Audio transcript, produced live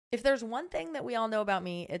If there's one thing that we all know about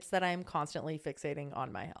me, it's that I'm constantly fixating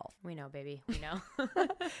on my health. We know, baby. We know.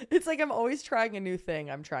 It's like I'm always trying a new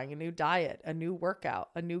thing. I'm trying a new diet, a new workout,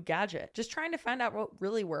 a new gadget, just trying to find out what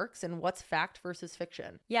really works and what's fact versus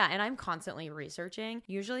fiction. Yeah, and I'm constantly researching,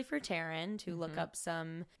 usually for Taryn, to look up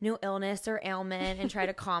some new illness or ailment and try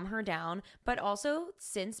to calm her down. But also,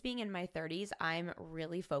 since being in my 30s, I'm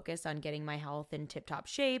really focused on getting my health in tip-top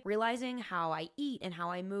shape, realizing how I eat and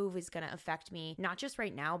how I move is going to affect me, not just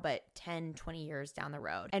right now, but 10, 20 years down the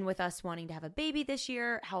road. And with us wanting to have a baby this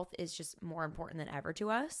year, health is just more important than ever to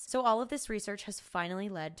us. So all of this research has finally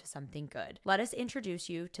led to something good. Let us introduce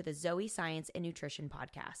you to the Zoe Science and Nutrition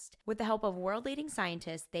podcast. With the help of world-leading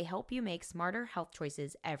scientists, they help you make smarter health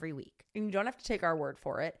choices every week. And you don't have to take our word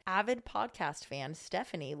for it. Avid podcast fan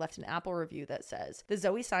Stephanie left an Apple review that says, the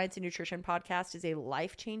Zoe Science and Nutrition podcast is a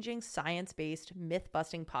life-changing, science-based,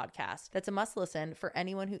 myth-busting podcast that's a must-listen for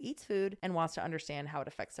anyone who eats food and wants to understand how it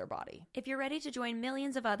affects their body. If you're ready to join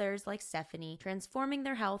millions of others like Stephanie, transforming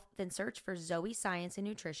their health, then search for Zoe Science and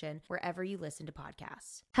Nutrition wherever you listen to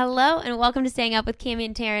podcasts. Hello and welcome to Staying Up with Cami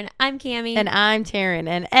and Taryn. I'm Cami. And I'm Taryn,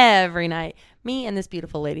 and every night, me and this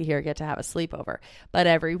beautiful lady here get to have a sleepover. But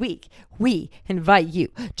every week, we invite you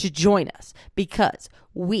to join us because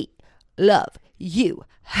we love you.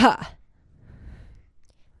 Ha!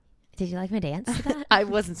 Did you like my dance to that? I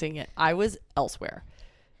wasn't singing it. I was elsewhere.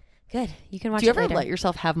 Good. You can watch Do you it ever later. let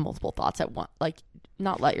yourself have multiple thoughts at once? Like,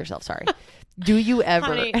 not let yourself, sorry. Do you ever?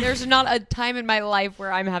 Honey, there's not a time in my life where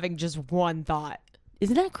I'm having just one thought.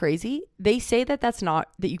 Isn't that crazy? They say that that's not,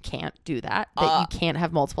 that you can't do that. That you can't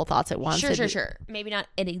have multiple thoughts at once. Sure. Maybe not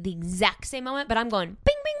at the exact same moment, but I'm going bing,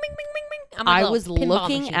 bing, bing, bing, bing, bing. I'm like I a was little pinball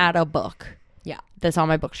looking machine. at a book. Yeah. That's on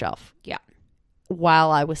my bookshelf. Yeah. While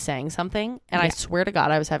I was saying something. And I Yeah. swear to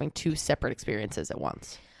God, I was having two separate experiences at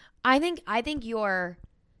once. I think your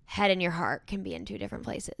head and your heart can be in two different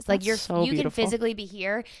places. Like That's you so can beautiful. physically be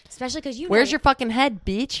here, especially because Where's your fucking head,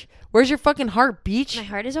 beach? Where's your fucking heart, beach? my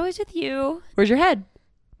heart is always with you. Where's your head?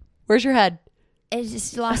 Where's your head? It's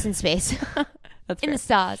just lost in space. That's in fair. the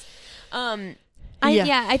stars.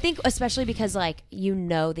 Yeah. I think especially because like you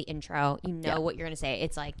know the intro, you know Yeah. what you're gonna say.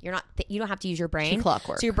 It's like you don't have to use your brain,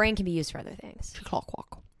 clockwork. so your brain can be used for other things.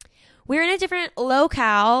 Clockwork. We're in a different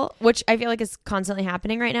locale, which I feel like is constantly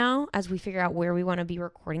happening right now as we figure out where we want to be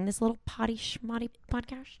recording this little potty schmotty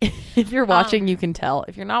podcast. If you're watching, you can tell.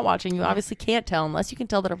 If you're not watching, you obviously can't tell unless you can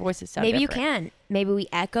tell that our voices sound Maybe different. you can. Maybe we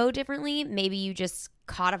echo differently. Maybe you just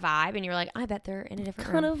caught a vibe and you're like, I bet they're in a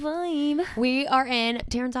different room. vibe. We are in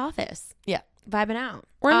Taryn's office, Yeah. vibing out.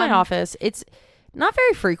 We're in my office. It's not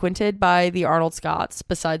very frequented by the Arnold Scotts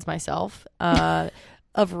besides myself.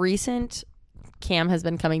 Of recent, Cam has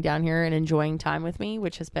been coming down here and enjoying time with me,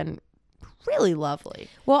 which has been really lovely.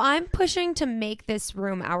 Well, I'm pushing to make this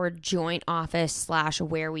room our joint office /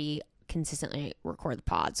 where we consistently record the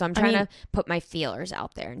pod. So I'm trying to put my feelers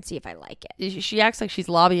out there and see if I like it. She acts like she's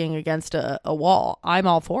lobbying against a wall. I'm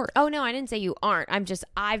all for it. Oh, no, I didn't say you aren't.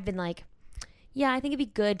 I've been like, yeah, I think it'd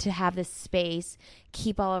be good to have this space,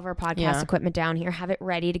 keep all of our podcast equipment down here, have it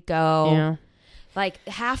ready to go. Yeah. Like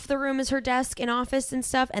half the room is her desk and office and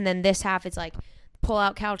stuff. And then this half is like pull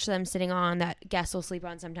out couch that I'm sitting on that guests will sleep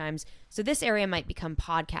on sometimes. So this area might become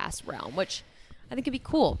podcast realm, which I think could be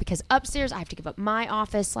cool because upstairs I have to give up my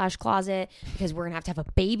office / closet because we're going to have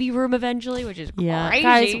a baby room eventually, which is crazy.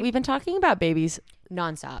 Guys, we've been talking about babies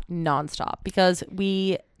nonstop because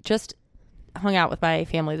we just hung out with my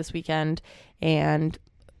family this weekend, and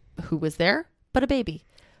who was there but a baby.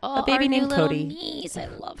 A baby our named new little Cody. niece. I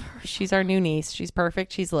love her. She's our new niece. She's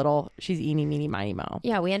perfect. She's little. She's eeny, meeny, miny, mo.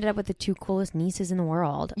 Yeah, we ended up with the two coolest nieces in the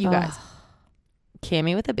world. You guys.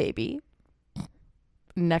 Cammy with a baby.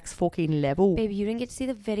 Next fucking level. Baby, you didn't get to see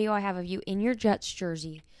the video I have of you in your Jets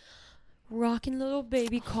jersey. Rocking little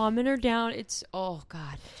baby, calming her down. It's, oh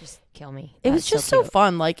God, just kill me. It was That's just so cute.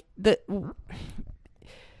 fun. Like,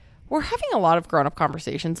 we're having a lot of grown-up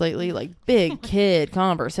conversations lately, like big kid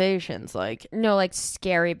conversations. Like, No, like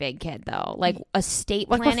scary big kid though. Like estate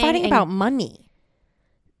we're planning. fighting about money.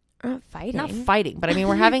 We're not fighting. Not fighting, but I mean,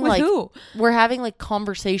 we're having With like who? we're having like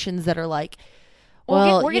conversations that are like,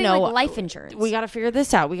 well, we're you getting know, like life insurance. we got to figure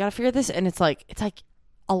this out. We got to figure this, and it's like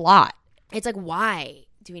a lot. It's like, why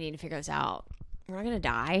do we need to figure this out? We're not gonna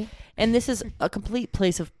die. And this is a complete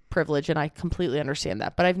place of privilege, and I completely understand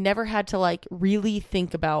that. But I've never had to like really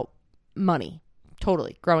think about money.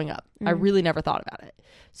 Totally, growing up, I really never thought about it.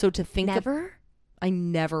 So to think Never. I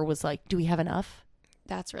never was like, do we have enough?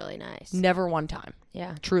 That's really nice. Never one time.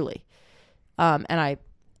 Yeah. Truly. And I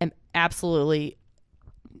am absolutely,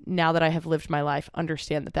 now that I have lived my life,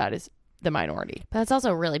 understand that that is the minority. But that's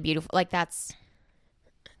also really beautiful. Like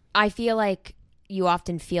I feel like you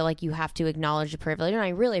often feel like you have to acknowledge the privilege. And I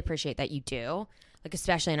really appreciate that you do. Like,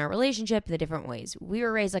 especially in our relationship, the different ways we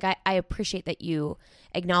were raised. Like, I appreciate that you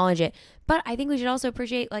acknowledge it. But I think we should also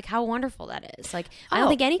appreciate, like, how wonderful that is. Like, I don't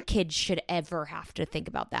think any kid should ever have to think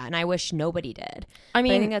about that. And I wish nobody did. I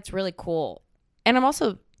mean, but I think that's really cool. And I'm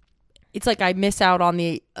also, it's like I miss out on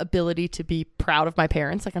the ability to be proud of my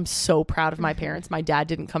parents. Like, I'm so proud of my parents. My dad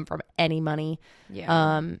didn't come from any money.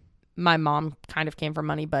 Yeah. My mom kind of came from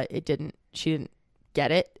money, but she didn't get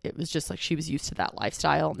it. It was just like she was used to that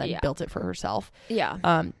lifestyle and then built it for herself. Yeah.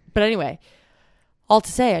 But anyway, all to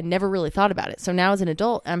say, I never really thought about it. So now as an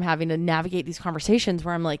adult, I'm having to navigate these conversations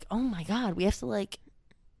where I'm like, oh my God, we have to like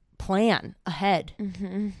plan ahead.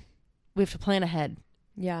 Mm-hmm. We have to plan ahead.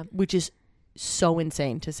 Yeah. Which is so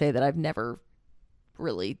insane to say that I've never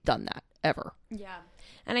really done that ever. Yeah.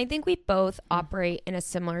 And I think we both operate in a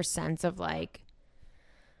similar sense of like,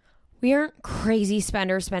 we aren't crazy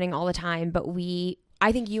spenders spending all the time, but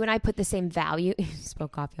I think you and I put the same value.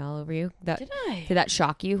 Spoke coffee all over you. Did I? Did that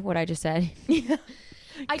shock you, what I just said? Yeah.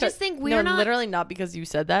 I just think we're not. Literally not because you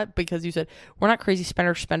said that, because you said, we're not crazy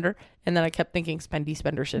spender. And then I kept thinking Spendy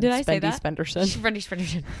Spenderson. Did I say that? Spenderson.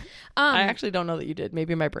 Spenderson. I actually don't know that you did.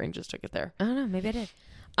 Maybe my brain just took it there. I don't know. Maybe I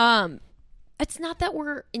did. It's not that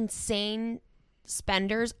we're insane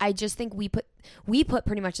spenders. I just think we put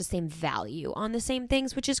pretty much the same value on the same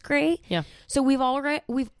things, which is great. Yeah. So we've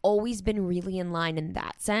always been really in line in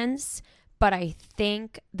that sense. But I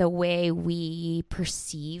think the way we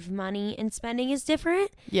perceive money and spending is different.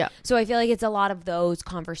 Yeah. So I feel like it's a lot of those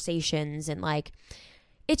conversations and like,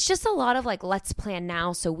 it's just a lot of like, let's plan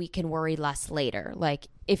now so we can worry less later. Like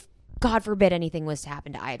if God forbid anything was to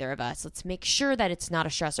happen to either of us, let's make sure that it's not a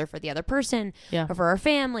stressor for the other person or for our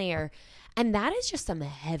family and that is just some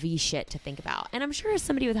heavy shit to think about. And I'm sure as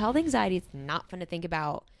somebody with health anxiety, it's not fun to think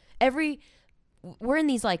about. We're in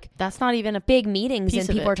these like, that's not even a big meetings and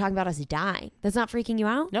people it. are talking about us dying. That's not freaking you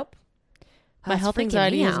out? Nope. My That's health freaking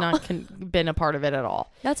anxiety me has out. not been a part of it at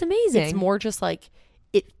all. That's amazing. It's more just like,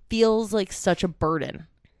 it feels like such a burden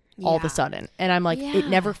all of a sudden. And I'm like,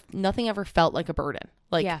 nothing ever felt like a burden.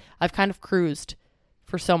 Like I've kind of cruised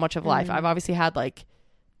for so much of life. I've obviously had like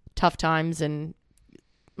tough times and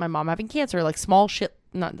my mom having cancer, like small shit.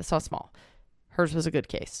 Not so small. Hers was a good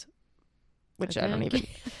case, which I don't even,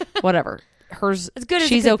 whatever. Hers, as good as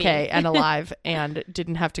she's okay and alive and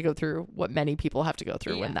didn't have to go through what many people have to go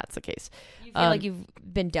through when that's the case. You feel like you've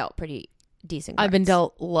been dealt pretty decent cards. I've been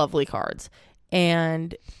dealt lovely cards.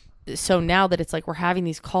 And so now that it's like we're having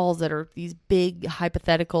these calls that are these big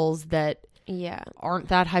hypotheticals that aren't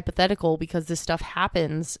that hypothetical because this stuff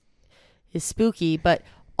happens is spooky. But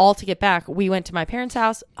all to get back, we went to my parents'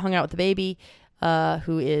 house, hung out with the baby,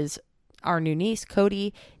 who is our new niece,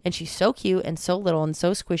 Cody, and she's so cute and so little and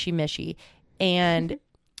so squishy mishy. And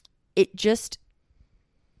it just,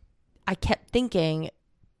 I kept thinking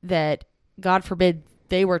that God forbid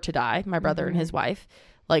they were to die, my brother and his wife.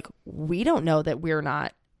 Like, we don't know that we're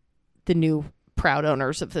not the new proud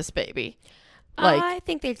owners of this baby. Like, I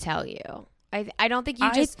think they tell you. I don't think you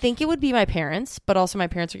I just think it would be my parents, but also my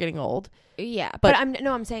parents are getting old. Yeah, but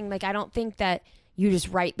I'm saying like I don't think that you just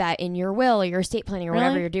write that in your will or your estate planning or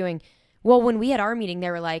whatever you're doing. Well, when we had our meeting,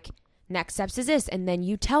 they were like, next steps is this. And then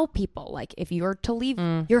you tell people, like, if you're to leave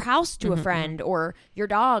your house to a friend or your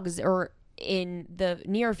dogs or in the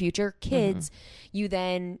near future, kids, you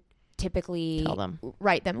then typically tell them,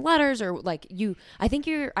 write them letters or like I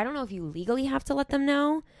don't know if you legally have to let them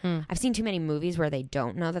know. I've seen too many movies where they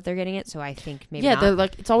don't know that they're getting it. So I think maybe not. They're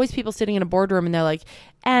like, it's always people sitting in a boardroom and they're like,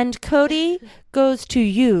 and Cody goes to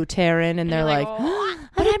you, Taryn. And they're like, oh,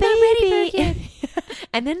 but I'm not ready for a kid.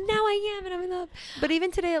 And then now I am and I'm in love. But even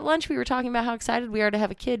today at lunch, we were talking about how excited we are to have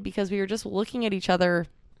a kid because we were just looking at each other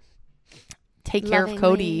take care of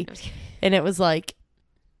Cody. And it was like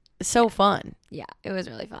so fun. Yeah, it was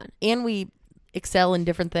really fun. And we excel in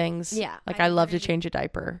different things. Yeah. Like I love to change a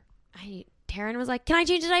diaper. Taryn was like, can I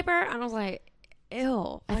change a diaper? And I was like,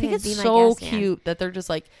 ew. I think it's so cute that they're just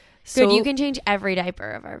like, good, you can change every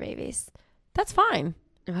diaper of our babies. That's fine.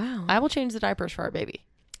 Wow. I will change the diapers for our baby.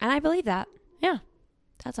 And I believe that. Yeah.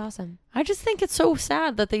 That's awesome. I just think it's so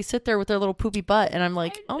sad that they sit there with their little poopy butt and I'm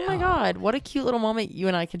like, oh my God, what a cute little moment you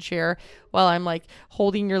and I can share while I'm like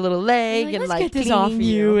holding your little leg and like cleaning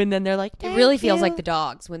you. And then they're like, it really feels like the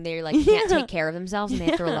dogs when they're like can't take care of themselves and they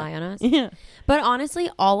have to rely on us. Yeah. But honestly,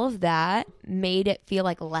 all of that made it feel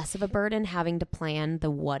like less of a burden having to plan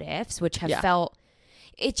the what ifs, which have felt,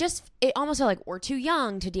 it almost felt like we're too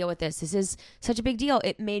young to deal with this. This is such a big deal.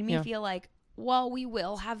 It made me feel like, well, we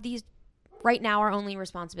will have these. Right now, our only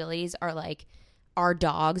responsibilities are like our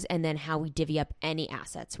dogs and then how we divvy up any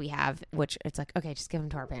assets we have, which it's like, okay, just give them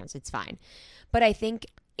to our parents. It's fine. But I think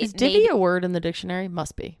Is divvy a word in the dictionary?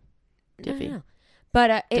 Must be. Divvy. No.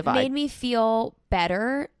 But it Divide. made me feel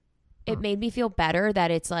better. It made me feel better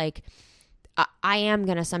that it's like, I am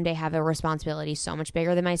going to someday have a responsibility so much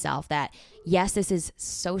bigger than myself that, yes, this is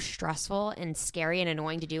so stressful and scary and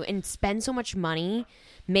annoying to do and spend so much money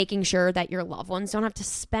making sure that your loved ones don't have to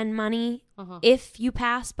spend money if you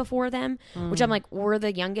pass before them, which I'm like, we're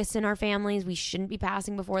the youngest in our families. We shouldn't be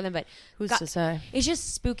passing before them, but Who's to say? it's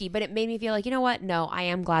just spooky. But it made me feel like, you know what? No, I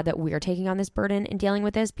am glad that we're taking on this burden and dealing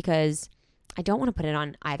with this because I don't want to put it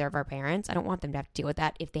on either of our parents. I don't want them to have to deal with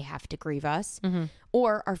that if they have to grieve us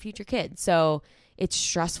or our future kids. So it's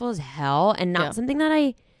stressful as hell and not something that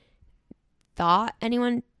I thought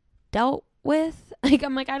anyone dealt with. Like,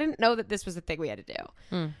 I'm like, I didn't know that this was a thing we had to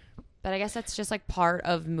do. But I guess that's just like part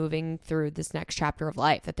of moving through this next chapter of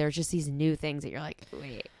life, that there's just these new things that you're like,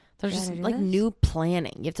 wait. There's just do like this? new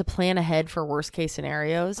planning. You have to plan ahead for worst case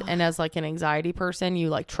scenarios. And as like an anxiety person, you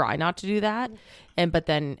like try not to do that. But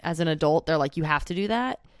then as an adult, they're like, you have to do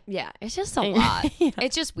that. Yeah, it's just a lot.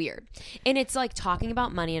 It's just weird. And it's like talking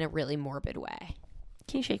about money in a really morbid way.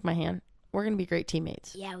 Can you shake my hand? We're going to be great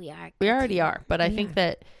teammates. Yeah, we are. We already are. But I think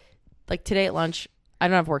that like today at lunch, I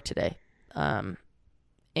don't have work today.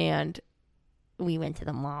 And we went to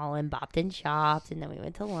the mall and bopped and shopped. And then we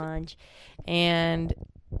went to lunch. And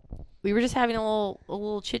we were just having a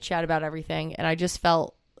little chit chat about everything. And I just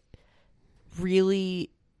felt really,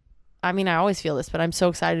 I mean, I always feel this, but I'm so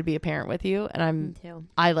excited to be a parent with you. And Me too.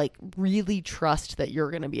 I like really trust that you're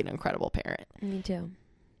going to be an incredible parent. Me too.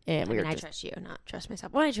 And I trust you, not trust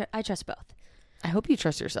myself. Well, I trust both. I hope you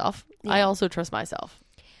trust yourself. Yeah. I also trust myself.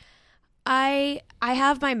 I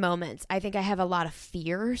have my moments. I think I have a lot of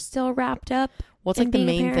fear still wrapped up. What's in like the being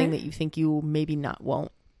a main thing parent. that you think you maybe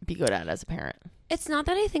won't be good at as a parent? It's not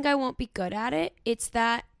that I think I won't be good at it. It's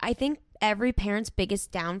that I think every parent's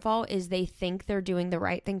biggest downfall is they think they're doing the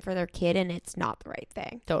right thing for their kid and it's not the right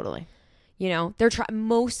thing. Totally. You know,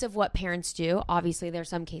 most of what parents do, obviously there's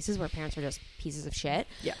some cases where parents are just pieces of shit.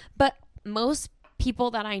 Yeah. But most people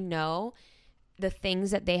that I know, the things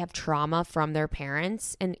that they have trauma from their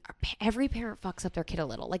parents, and every parent fucks up their kid a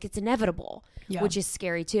little. Like, it's inevitable, which is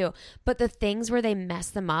scary too. But the things where they mess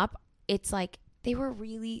them up, it's like they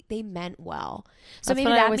meant well. So That's maybe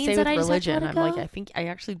what I that always means say that with I just have to religion. let I'm it like, go. I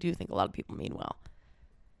actually do think a lot of people mean well.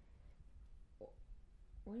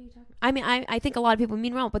 What are you talking about? I mean, I think a lot of people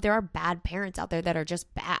mean well, but there are bad parents out there that are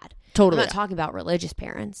just bad. Totally. I'm not talking about religious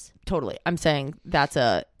parents. Totally. I'm saying that's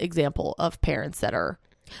a example of parents that are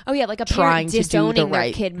Oh yeah, like a trying parent to do the disowning their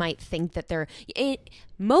right- kid might think that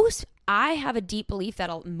I have a deep belief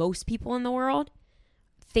that most people in the world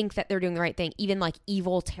think that they're doing the right thing. Even like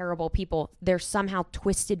evil, terrible people, their somehow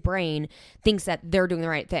twisted brain thinks that they're doing the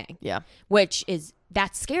right thing. Yeah.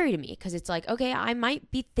 That's scary to me because it's like, okay, I might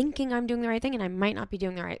be thinking I'm doing the right thing and I might not be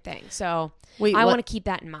doing the right thing. So Wait, I what- want to keep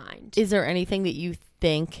that in mind. Is there anything that you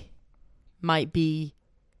think might be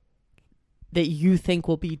that you think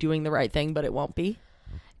will be doing the right thing, but it won't be?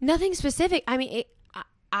 Nothing specific. I mean,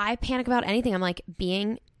 I panic about anything. I'm like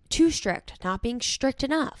being too strict, not being strict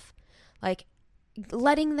enough. Like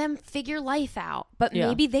letting them figure life out. But Yeah.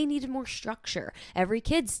 maybe they needed more structure. Every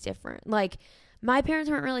kid's different. Like my parents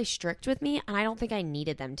weren't really strict with me, and I don't think I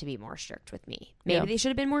needed them to be more strict with me. Maybe Yeah. they should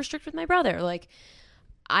have been more strict with my brother. Like,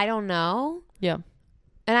 I don't know. Yeah.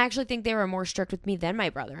 And I actually think they were more strict with me than my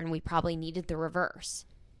brother, and we probably needed the reverse.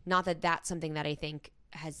 Not that that's something that I think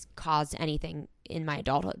has caused anything in my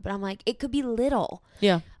adulthood, but I'm like, it could be little.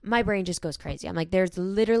 Yeah. My brain just goes crazy. I'm like, there's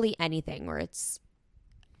literally anything where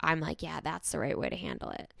I'm like, yeah, that's the right way to handle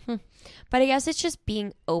it. But I guess it's just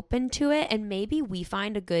being open to it, and maybe we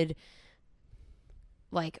find a good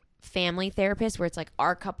like family therapist where it's like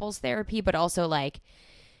our couples therapy, but also like,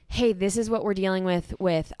 hey, this is what we're dealing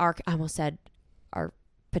with our, I almost said our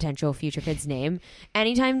potential future kid's name.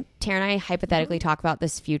 Anytime Tara and I hypothetically talk about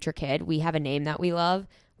this future kid, we have a name that we love,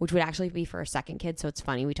 which would actually be for a second kid. So it's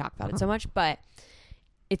funny we talk about it so much, but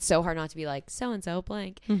it's so hard not to be like so-and-so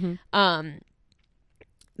blank.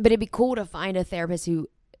 But it'd be cool to find a therapist who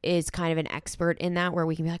is kind of an expert in that, where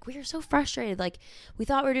we can be like, we are so frustrated. Like, we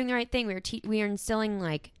thought we were doing the right thing. We are instilling,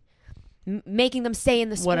 like, making them stay in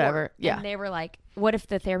the sport. Whatever. Yeah. And they were like, what if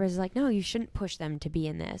the therapist is like, no, you shouldn't push them to be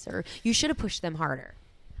in this, or you should have pushed them harder.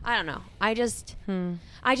 I don't know. I just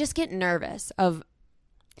get nervous of,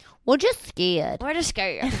 Well, just scared. I just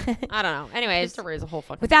scared. I don't know. Anyways, Just to raise a whole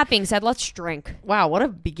fucking. with that being said, let's drink. Wow, what a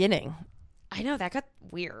beginning. I know that got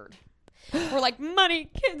weird. We're like, money,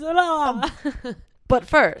 kids, and all. But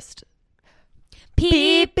first,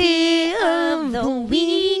 Pee-pee of the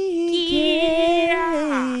week.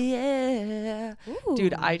 Yeah. Ooh.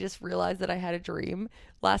 Dude, I just realized that I had a dream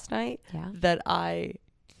last night Yeah. that I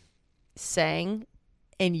sang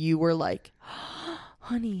and you were like,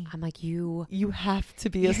 honey, I'm like, you have to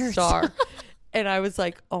be a You're star. And I was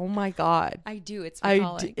like, oh my God. I do. It's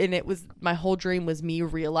And it was, my whole dream was me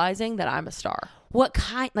realizing that I'm a star. What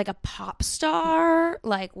kind? Like a pop star?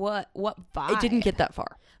 Like what vibe? It didn't get that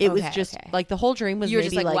far. It was Okay, just okay. like the whole dream was You were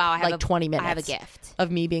maybe just like, wow, I have 20 minutes. I have a gift. Of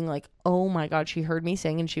me being like, oh my God, she heard me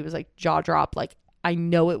sing and she was like jaw drop. Like, I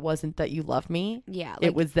know it wasn't that you loved me. Yeah.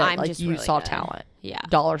 It was that I'm like just you really saw good. talent. Yeah.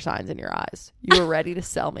 Dollar signs in your eyes. You were ready to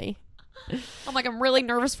sell me. I'm like, I'm really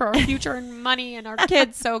nervous for our future and money and our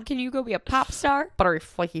kids. So can you go be a pop star? Buttery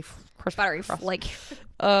flaky crisp. Buttery crust. like.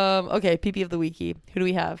 Okay, PP of the weekie. Who do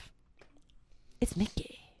we have? It's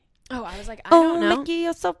Mickey. Oh, I was like, I don't know. Mickey,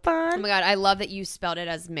 you're so Oh fun. my God, I love that you spelled it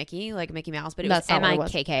as Mickey, like Mickey Mouse, but it That's was not what it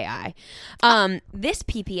was. MIKKI. This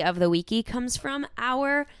PP of the weekie comes from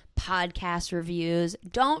our podcast reviews.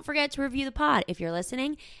 Don't forget to review the pod. If you're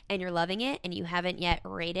listening and you're loving it and you haven't yet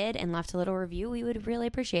rated and left a little review, we would really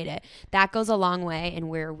appreciate it. That goes a long way in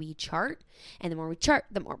where we chart. And the more we chart,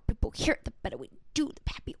 the more people hear it, the better we do,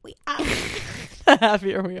 the happier we are. The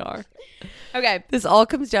happier we are. Okay. This all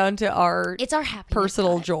comes down to our It's our happiness,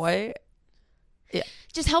 personal guys. joy.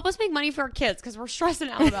 Just help us make money for our kids because we're stressing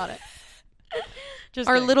out about it. Just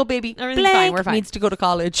Our kidding. little baby Everything's fine, Blank we're fine. needs to go to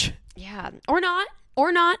college. Yeah. Or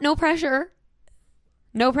not. No pressure.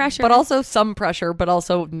 No pressure. But also some pressure, but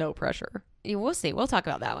also no pressure. Yeah, we'll see. We'll talk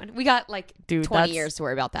about that one. We got like Dude, 20 that's- years to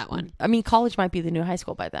worry about that one. I mean, college might be the new high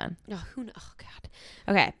school by then. Oh, who knows? Oh, God.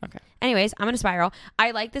 Okay. Okay. Anyways, I'm going to spiral.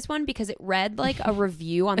 I like this one because it read like a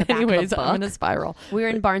review on the back Anyways, of a book. I'm in a spiral. We were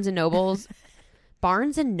in Barnes and Nobles.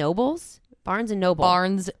 Barnes and Nobles? Barnes and Noble.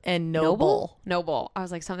 Barnes and Noble. Noble. I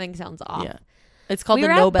was like, something sounds off. Yeah. It's called We the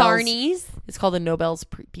were Nobel's. at Barney's. It's called the Nobel's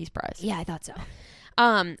Peace Prize. Yeah, I thought so.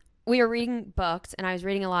 We were reading books, and I was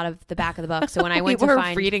reading a lot of the back of the book. So when I We went to were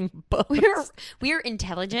find reading books. we were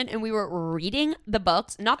intelligent, and we were reading the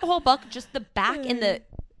books, not the whole book, just the back and the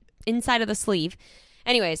inside of the sleeve.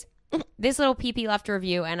 Anyways, this little PP left a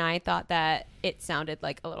review, and I thought that it sounded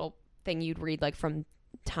like a little thing you'd read like from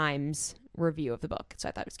Times review of the book. So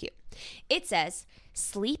I thought it was cute. It says,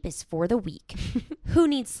 "Sleep is for the weak. Who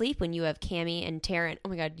needs sleep when you have Cammie and Taryn?" Oh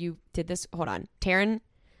my God, you did this. Hold on. Taryn,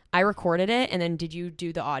 I recorded it, and then did you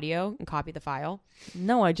do the audio and copy the file?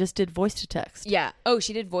 No, I just did voice to text. Yeah. Oh,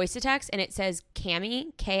 she did voice to text, and it says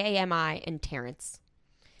Cammie, Kami, and Terrence,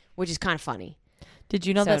 which is kind of funny. Did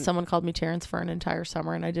you know So- that someone called me Terrence for an entire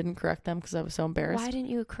summer and I didn't correct them because I was so embarrassed? Why didn't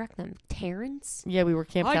you correct them? Terrence? Yeah, we were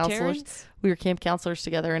camp Hi, counselors. Terrence. We were camp counselors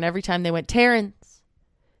together, and every time they went Terrence,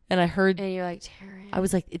 and I heard, And you're like, Terrence. I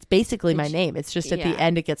was like, it's basically my Did you- name. It's just at Yeah. the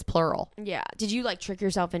end it gets plural. Yeah. Did you like trick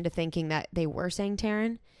yourself into thinking that they were saying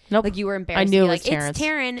Taryn? Nope. Like you were embarrassed. knew to be it was like, Terrence. It's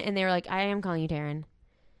Taryn, and they were like, I am calling you Taryn.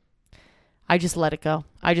 I just let it go.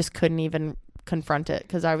 I just couldn't even confront it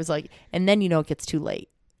because I was like, and then it gets too late,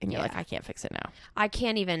 and you're Yeah. like, I can't fix it now. I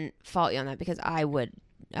can't even fault you on that because I would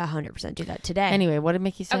 100% do that today. Anyway, what did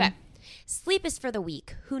Mickey say? Okay. Sleep is for the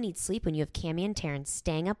weak. Who needs sleep when you have Cammie and Terrence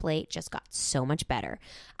staying up late just got so much better.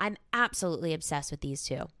 I'm absolutely obsessed with these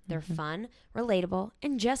two. They're fun, relatable,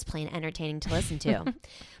 and just plain entertaining to listen to.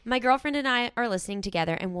 My girlfriend and I are listening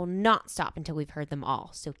together and will not stop until we've heard them all.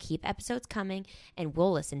 So keep episodes coming and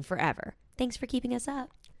we'll listen forever. Thanks for keeping us up.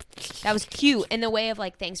 That was cute in the way of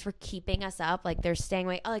like, thanks for keeping us up. Like they're staying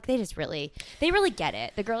awake. Like they really get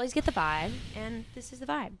it. The girlies get the vibe and this is the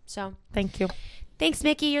vibe. So Thank you. thanks,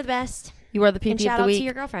 Mickey. You're the best. You are the And PP shout of out the to week.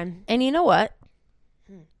 your girlfriend. And you know what?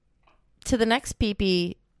 To the next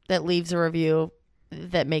PP that leaves a review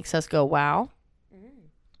that makes us go, wow,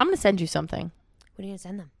 I'm going to send you something. What are you going to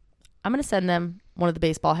send them? I'm going to send them one of the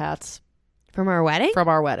baseball hats From our wedding? from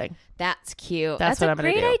our wedding. That's cute. That's a what I'm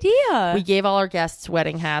gonna great do. idea. We gave all our guests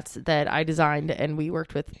wedding hats that I designed, and we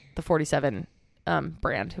worked with the 47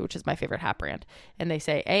 brand, which is my favorite hat brand. And they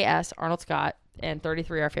say AS, Arnold Scott, and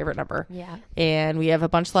 33, our favorite number. yeah. And we have a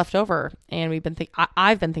bunch left over, and we've been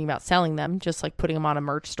I've been thinking about selling them, just like putting them on a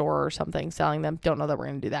merch store or something, selling them. Don't know that we're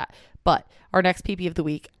going to do that. But our next PP of the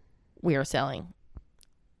week, we are selling.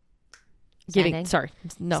 Sending.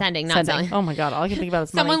 Sending, not selling. Oh my God, all I can think about is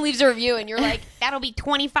Someone money. leaves a review and you're like, that'll be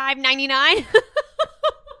 $25.99.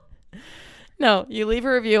 No, you leave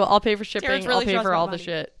a review. I'll pay for shipping. Tara's really I'll pay stressed for about all the money.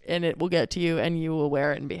 shit, and it will get to you, and you will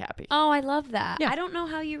wear it and be happy. Oh, I love that. Yeah. I don't know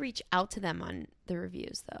how you reach out to them on the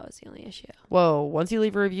reviews, though, is the only issue. Whoa! Once you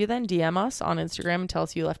leave a review, then DM us on Instagram and tell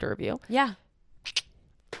us you left a review. Yeah.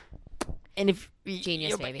 And if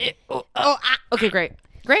Genius, baby. okay, great.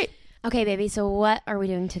 Okay, baby. So what are we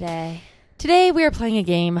doing today? Today we are playing a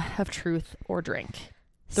game of truth or drink.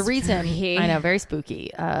 The reason, Spooky. I know, very spooky.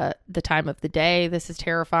 The time of the day, this is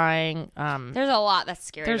terrifying. There's a lot that's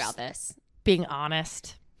scary There's- about this. Being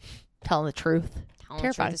honest, telling the truth. Telling the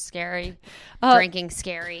Terrifying. truth is scary. Uh, Drinking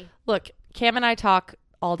scary. Look, Cam and I talk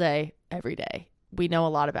all day, every day. We know a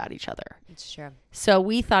lot about each other. It's true. So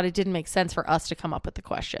we thought it didn't make sense for us to come up with the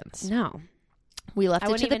questions. No. We left I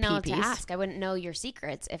it wouldn't to the even know what to peepees. ask. I wouldn't know your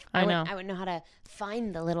secrets. If I wouldn't, know. I wouldn't know how to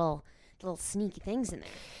find the little sneaky things in there.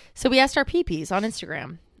 So we asked our peepees on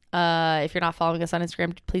Instagram. If you're not following us on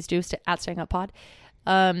Instagram, please do at StayingUpPod.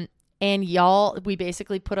 And y'all, we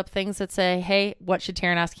basically put up things that say, hey, what should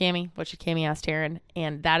Taryn ask Cammie? What should Cammie ask Taryn?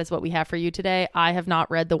 And that is what we have for you today. I have not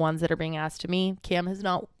read the ones that are being asked to me. Cam has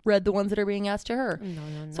not read the ones that are being asked to her. No.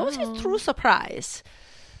 So it's a true surprise.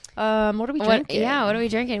 What are we drinking? What are we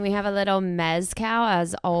drinking? We have a little mezcal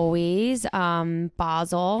as always.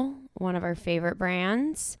 Basel, one of our favorite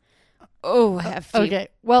brands. Oh, hefty. Okay.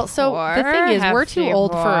 Well, so the thing is, we're too hefty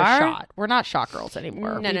old for a pour. shot. We're not shot girls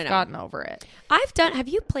anymore. No, We've gotten over it. Have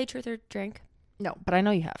you played Truth or Drink? No, but I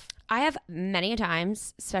know you have. I have many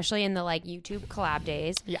times, especially in the YouTube collab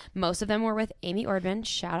days. Yeah. Most of them were with Amy Ordman.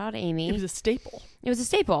 Shout out Amy. It was a staple. It was a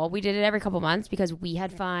staple. We did it every couple months because we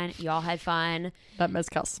had fun. Y'all had fun. That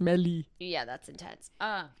mezcal smelly. Yeah, that's intense.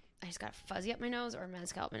 I just got fuzzy up my nose or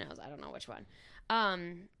mezcal up my nose. I don't know which one.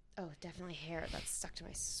 Oh, definitely hair that's stuck to my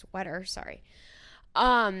sweater. Sorry.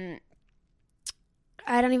 I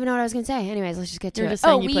don't even know what I was gonna say. Anyways, let's just get to You're it. just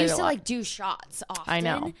saying Oh, you we played used a to lot. do shots often. I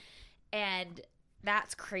know. And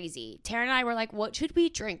that's crazy. Tara and I were like, what should we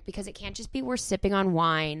drink? Because it can't just be we're sipping on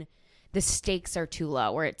wine. The stakes are too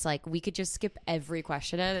low where it's like we could just skip every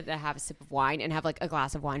question and have a sip of wine and have a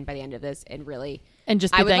glass of wine by the end of this and really And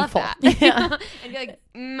just be I would thankful. love that. Yeah. And be like,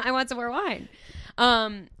 I want some more wine.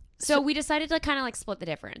 So we decided to kind of split the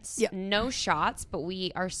difference. Yeah. No shots, but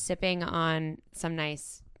we are sipping on some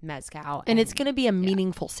nice mezcal. And it's going to be a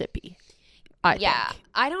meaningful sippy. I think.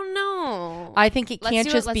 I don't know. I think it Let's can't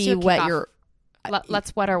do it. just Let's be do a wet kickoff. your...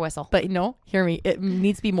 Let's wet our whistle. But no, hear me. It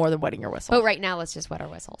needs to be more than wetting your whistle. But right now, let's just wet our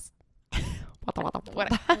whistles.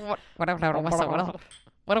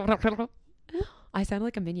 I sound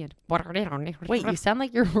like a minion. Wait, you sound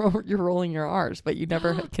like you're rolling your R's, but you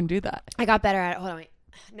never can do that. I got better at it. Hold on, wait.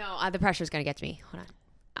 No, the pressure's going to get to me. Hold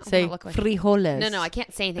on. Say Look like... frijoles. No, I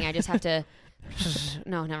can't say anything. I just have to...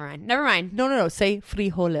 No, never mind. Never mind. No. Say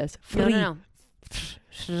frijoles. No.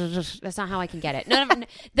 That's not how I can get it. No,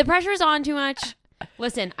 the pressure's on too much.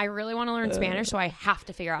 Listen, I really want to learn Spanish, so I have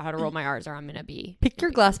to figure out how to roll my R's or I'm going to be... Pick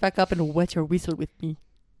your glass back up and wet your whistle with me.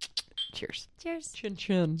 Cheers. Cheers. Chin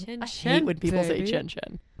chin. Chin I chin, hate when people say baby. chin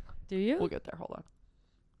chin. Do you? We'll get there. Hold on.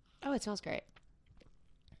 Oh, it smells great.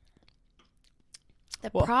 The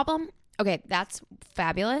Well- problem... Okay, that's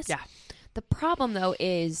fabulous. Yeah. The problem, though,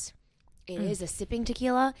 is... It is a sipping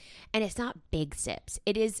tequila, and it's not big sips.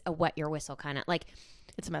 It is a wet your whistle kind of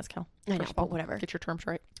It's a mezcal. I know, First of but all, whatever. Get your terms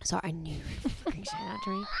right. Sorry, I knew you were fucking saying that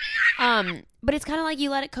to me. But it's kind of like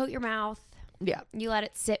you let it coat your mouth. Yeah. You let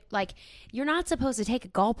it sit. Like, you're not supposed to take a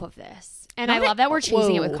gulp of this. And Not I love that we're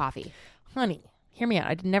chasing it with Whoa. coffee. Honey, hear me out.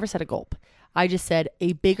 I never said a gulp. I just said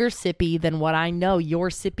a bigger sippy than what I know your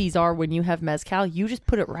sippies are when you have mezcal. You just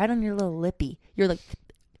put it right on your little lippy. You're like,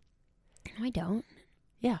 No, I don't.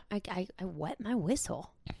 yeah, I wet my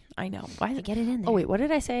whistle. I know. Why? I get it in there. Oh, wait. What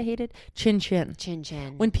did I say I hated? Chin chin. Chin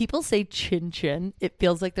chin. When people say chin chin, it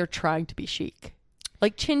feels like they're trying to be chic.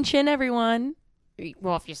 Like chin chin, everyone.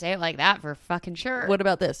 Well, if you say it like that, for fucking sure. What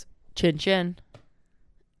about this? Chin chin.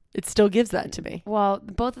 It still gives that to me. Well,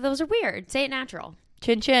 both of those are weird. Say it natural.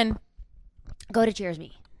 Chin chin. Go to Cheers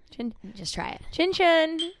Me. Chin Just try it. chin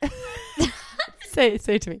chin. say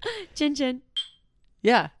it to me. Chin chin.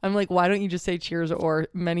 Yeah. I'm like, why don't you just say cheers or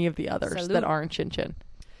many of the others Salute. that aren't chin chin?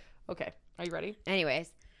 Okay. Are you ready?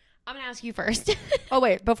 Anyways, I'm going to ask you first. Oh,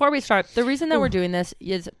 wait. Before we start, the reason that we're doing this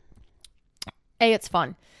is A, it's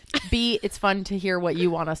fun. B, it's fun to hear what you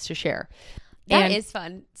want us to share. That is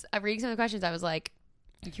fun. I'm reading some of the questions. I was like,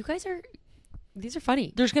 you guys are, these are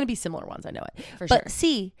funny. There's going to be similar ones. I know it. For But sure.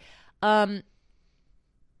 C, I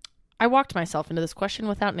walked myself into this question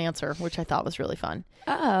without an answer, which I thought was really fun.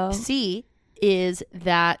 Uh-oh. C is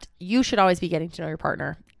that you should always be getting to know your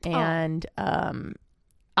partner. And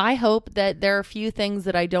I hope that there are a few things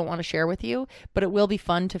that I don't want to share with you, but it will be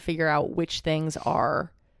fun to figure out which things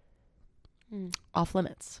are off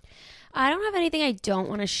limits. I don't have anything I don't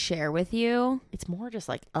want to share with you. It's more just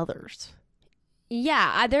like others.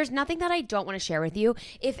 Yeah, there's nothing that I don't want to share with you.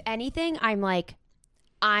 If anything, I'm like,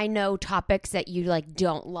 I know topics that you like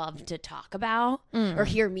don't love to talk about or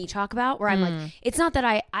hear me talk about, where I'm like, it's not that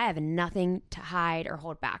I have nothing to hide or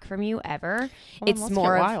hold back from you ever. Well, It's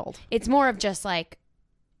more of wild. It's more of just like,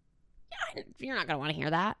 yeah, you're not going to want to hear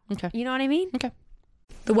that. Okay. You know what I mean? Okay.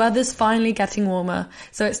 The weather's finally getting warmer,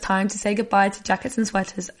 so it's time to say goodbye to jackets and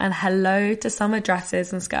sweaters and hello to summer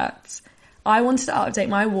dresses and skirts. I wanted to update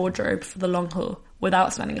my wardrobe for the long haul,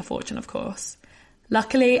 without spending a fortune, of course.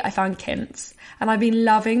 Luckily, I found Quince, and I've been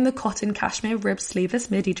loving the cotton cashmere ribbed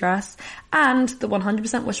sleeveless midi dress and the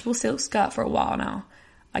 100% washable silk skirt for a while now.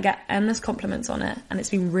 I get endless compliments on it, and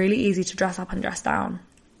it's been really easy to dress up and dress down.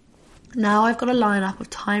 Now I've got a lineup of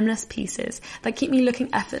timeless pieces that keep me looking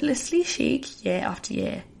effortlessly chic year after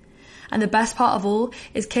year. And the best part of all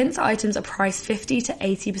is Quince items are priced 50 to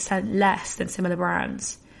 80% less than similar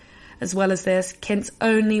brands. As well as this, Quince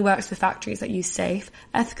only works with factories that use safe,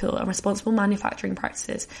 ethical and responsible manufacturing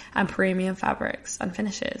practices and premium fabrics and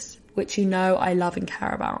finishes, which you know I love and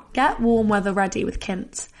care about. Get warm weather ready with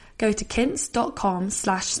Quince. Go to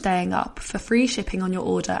quince.com/stayingup for free shipping on your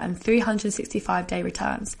order and 365-day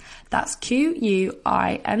returns. That's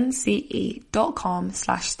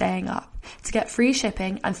QUINCE.com/stayingup to get free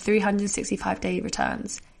shipping and 365-day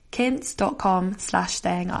returns.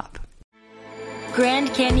 Quince.com/stayingup.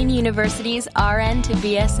 Grand Canyon University's RN to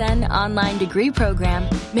BSN online degree program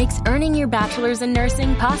makes earning your bachelor's in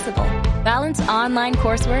nursing possible. Balance online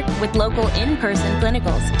coursework with local in-person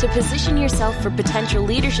clinicals to position yourself for potential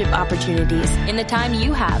leadership opportunities in the time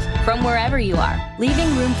you have from wherever you are,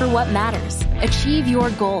 leaving room for what matters. Achieve your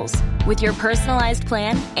goals with your personalized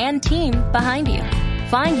plan and team behind you.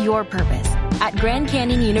 Find your purpose at Grand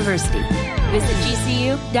Canyon University. Visit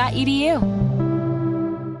gcu.edu.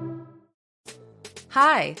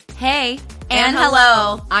 Hi. Hey. And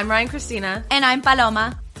hello. I'm Ryan Christina. And I'm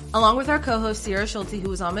Paloma. Along with our co-host Sierra Schulte, who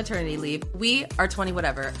is on maternity leave, we are 20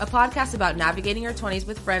 Whatever, a podcast about navigating your 20s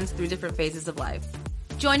with friends through different phases of life.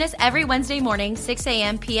 Join us every Wednesday morning, 6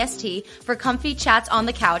 a.m. PST, for comfy chats on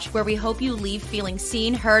the couch where we hope you leave feeling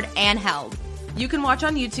seen, heard, and held. You can watch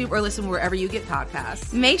on YouTube or listen wherever you get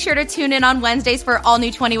podcasts. Make sure to tune in on Wednesdays for all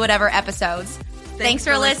new 20 Whatever episodes. Thanks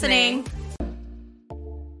for listening.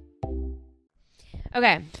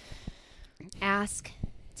 Okay. Ask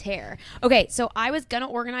Tear. Okay, so I was going to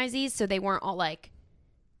organize these so they weren't all like,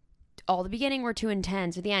 all the beginning were too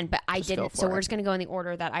intense at the end, but I didn't. So we're just going to go in the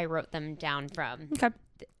order that I wrote them down from. Okay.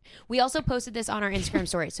 We also posted this on our Instagram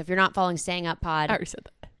story. So if you're not following Staying Up Pod. I already said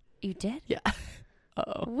that. You did? Yeah.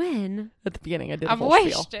 Uh-oh. When? At the beginning, I did a I'm whole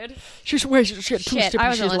wasted. spiel. She's wasted. She had two Shit, I steps.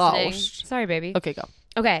 wasn't She's listening. lost. Sorry, baby. Okay, go.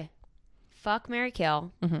 Okay. Fuck, marry,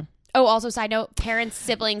 kill. Mm-hmm. Oh, also, side note, parents,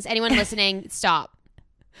 siblings, anyone listening, stop.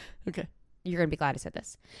 Okay. You're going to be glad I said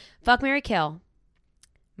this. Fuck, marry, kill.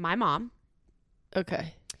 My mom.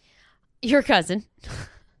 Okay. Your cousin.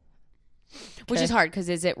 Which Okay. is hard because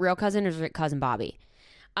is it real cousin or is it cousin Bobby?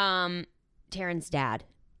 Taryn's dad.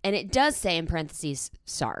 And it does say in parentheses,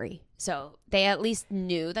 sorry. So they at least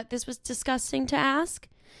knew that this was disgusting to ask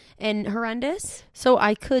and horrendous. So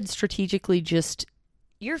I could strategically just...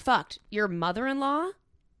 You're fucked. Your mother-in-law,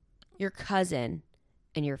 your cousin,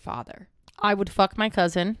 and your father. I would fuck my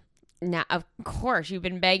cousin, Now, of course, you've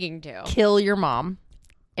been begging to. kill your mom,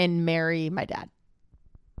 and marry my dad.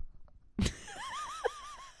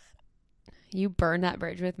 You burned that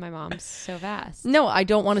bridge with my mom so fast. No, I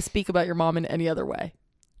don't want to speak about your mom in any other way.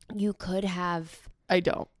 You could have I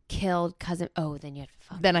don't. killed cousin. Oh, then you have to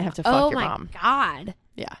fuck. Then I your have to mom. fuck your my mom. God.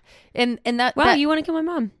 Yeah. And that... Wow, that- you want to kill my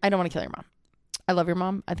mom? I don't want to kill your mom. I love your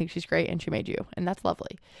mom. I think she's great and she made you. And that's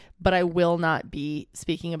lovely. But I will not be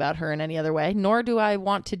speaking about her in any other way, nor do I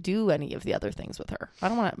want to do any of the other things with her. I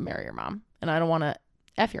don't want to marry your mom and I don't want to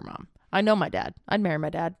F your mom. I know my dad. I'd marry my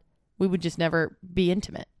dad. We would just never be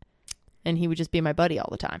intimate. And he would just be my buddy all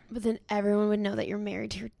the time. But then everyone would know that you're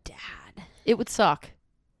married to your dad. It would suck.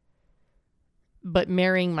 But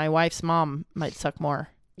marrying my wife's mom might suck more.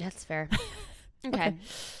 That's fair. Okay.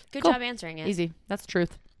 Good Cool. job answering it. Easy. That's the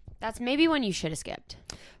truth. That's maybe one you should have skipped.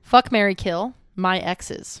 Fuck, marry, kill. My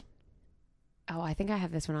exes. Oh, I think I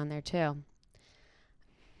have this one on there too.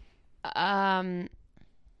 Can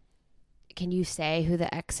you say who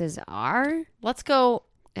the exes are? Let's go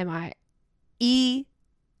Am I? E.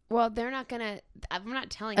 Well, they're not gonna. I'm not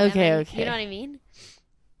telling Okay, them. okay. You know what I mean?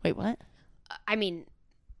 Wait, what? I mean,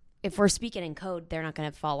 if we're speaking in code, they're not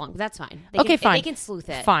gonna follow along. But that's fine. Okay, fine. They can sleuth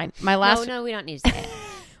it. Fine. My last No, we don't need to say it.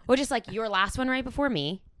 Well, just like your last one right before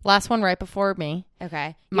me. last one right before me.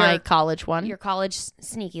 Okay. My Your- college one. Your college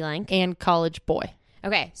sneaky link. And college boy.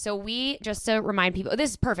 Okay, so we, just to remind people, this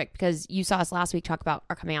is perfect because you saw us last week talk about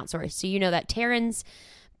our coming out story. So you know that Taryn's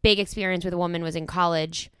big experience with a woman was in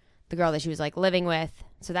college, the girl that she was like living with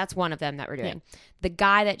So that's one of them that we're doing. The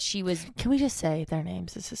guy that she was... Can we just say their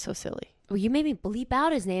names? This is so silly. Well, you made me bleep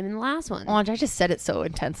out his name in the last one. I just said it so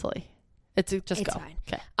intensely. It's go. Fine.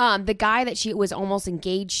 Okay. The guy that she was almost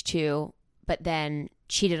engaged to, but then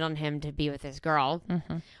cheated on him to be with his girl.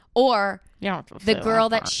 Mm-hmm. Or the girl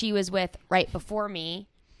that part. she was with right before me,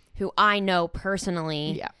 who I know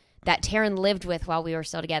personally, Yeah. that Taryn lived with while we were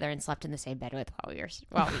still together and slept in the same bed with while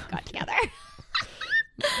we got together.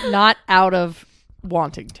 Not out of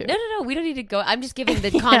wanting to. No. We don't need to go. I'm just giving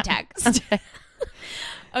the context.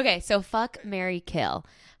 Okay, so fuck, marry, kill.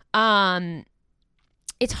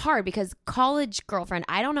 It's hard because college girlfriend,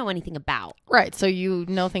 I don't know anything about. Right. So you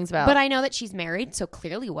know things about. But I know that she's married, so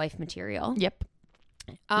clearly wife material. Yep.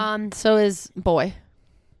 So is boy.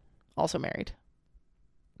 Also married.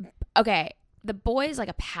 Okay, the boy is like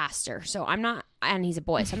a pastor, so I'm not, and he's a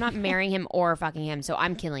boy, so I'm not marrying him or fucking him, so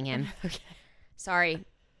I'm killing him. Okay. Sorry.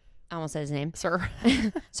 I almost said his name. Sir.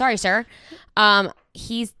 Sorry, sir.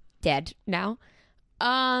 He's dead now.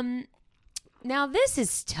 Now this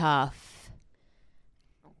is tough.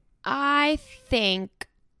 I think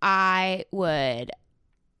I would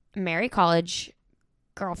marry college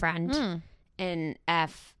girlfriend and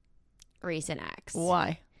F recent ex.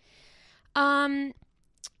 Why?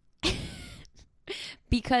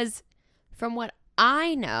 Because from what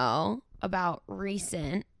I know about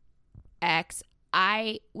recent ex,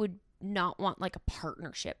 I would not want like a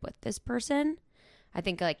partnership with this person. I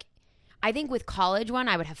think with college one,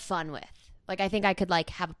 I would have fun with. Like, I think I could like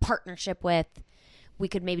have a partnership with. We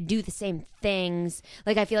could maybe do the same things.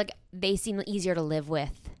 Like, I feel like they seem easier to live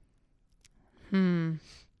with.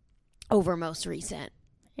 Over most recent.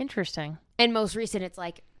 Interesting. And most recent, it's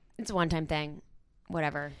like, it's a one-time thing.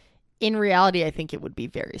 Whatever. In reality, I think it would be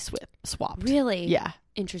very swapped. Really? Yeah.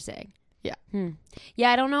 Interesting. Yeah. Yeah,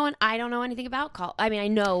 I don't know anything about college. I mean, I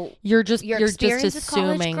know You're just experience with college,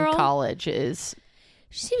 assuming girl? college is.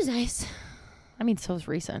 she seems nice. I mean, so is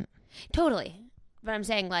recent. Totally. But I'm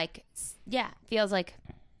saying, like, yeah, feels like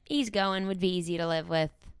easygoing would be easy to live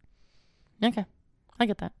with. Okay, I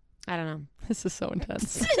get that. I don't know. This is so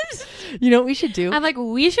intense. You know what we should do? I'm like,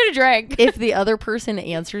 we should have drank. If the other person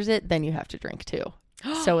answers it, then you have to drink too.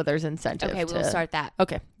 So there's incentive. Okay, we'll start that.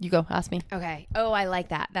 Okay, you go. Ask me. Okay. Oh, I like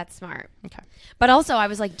that. That's smart. Okay. But also, I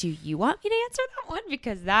was like, do you want me to answer that one?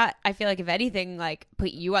 Because that, I feel like, if anything, like,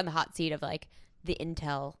 put you on the hot seat of, like, the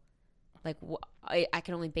intel. Like, I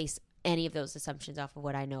can only base any of those assumptions off of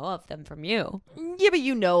what I know of them from you. Yeah, but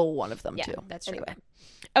you know one of them Yeah, too. that's true. Anyway,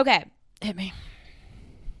 Okay. hit me.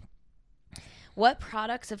 What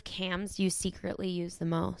products of Cam's do you secretly use the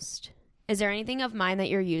most? Is there anything of mine that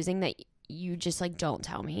you're using that you just, like, don't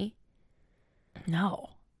tell me?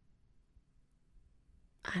 No.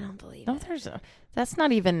 I don't believe No, it. that's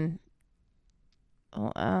not even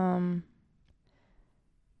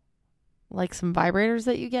like some vibrators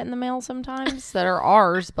that you get in the mail sometimes that are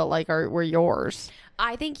ours, but like were yours.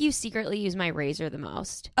 I think you secretly use my razor the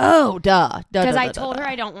most. Oh, duh. Because I told her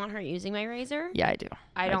I don't want her using my razor. Yeah, I do.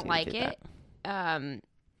 I don't do like do it.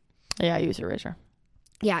 Yeah, I use a razor.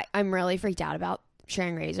 Yeah, I'm really freaked out about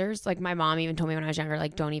sharing razors. Like, my mom even told me when I was younger,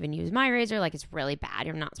 like, don't even use my razor. Like, it's really bad.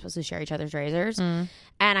 You're not supposed to share each other's razors. And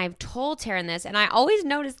I've told Taryn this, and I always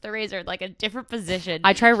notice the razor like a different position.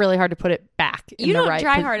 I try really hard to put it back. In You the don't right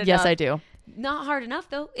try hard Yes, enough. I do. Not hard enough,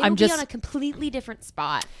 though. It'll I'm be just- on a completely different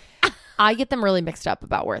spot. I get them really mixed up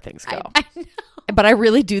about where things go. I know. But I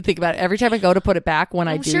really do think about it. Every time I go to put it back, when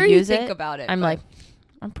I I'm do sure you use think it, about it, I'm but- like,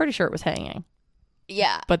 I'm pretty sure it was hanging.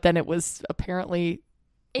 Yeah. But then it was apparently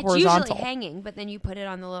It's horizontal. usually hanging, but then you put it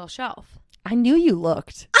on the little shelf. I knew you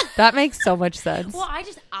looked. That makes so much sense. Well,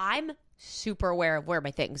 I'm super aware of where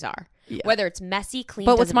my things are. Yeah. Whether it's messy, clean,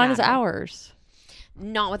 But what's doesn't mine is matter. ours.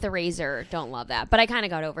 Not with the razor. Don't love that. But I kind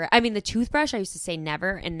of got over it. I mean, the toothbrush, I used to say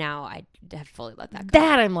never, and now I have fully let that go.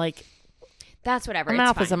 That I'm like, That's whatever. a It's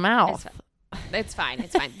mouth fine. is a mouth. It's fine.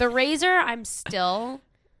 It's fine. The razor, I'm still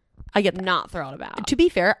I get that. not thrilled about. To be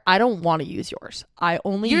fair, I don't want to use yours. I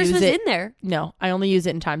only Yours use was it. in there. No, I only use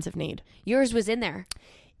it in times of need. Yours was in there.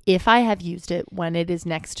 If I have used it when it is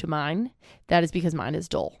next to mine, that is because mine is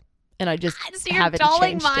dull, and I just So you're haven't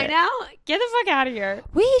dulling changed mine it. out? Get the fuck out of here.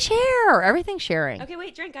 We share everything's sharing. Okay,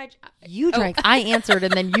 wait, drink. You drank. I answered,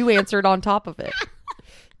 and then you answered on top of it.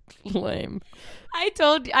 Lame. I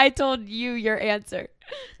told you your answer.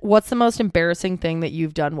 What's the most embarrassing thing that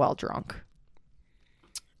you've done while drunk?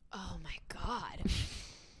 Oh my god.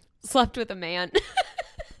 Slept with a man.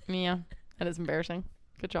 Yeah, that is embarrassing.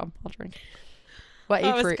 Good job. I'll drink. What That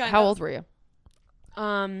age was were you? kind How of- old were you?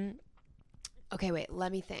 Okay, wait,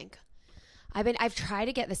 let me think. I've tried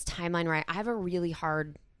to get this timeline right. I have a really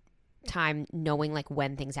hard time knowing like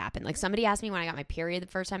when things happen. Like somebody asked me when I got my period the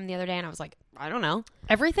first time the other day, and I was like, I don't know.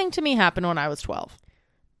 Everything to me happened when I was 12.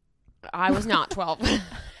 I was not 12.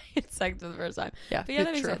 It's like for the first time. Yeah, but yeah,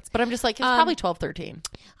 that makes true. sense. But I'm just like, it's probably 12, 13.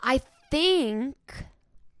 I think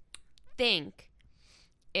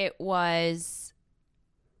it was.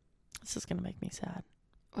 This is gonna make me sad.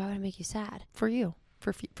 Why would it make you sad? For you,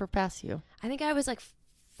 for past you. I think I was like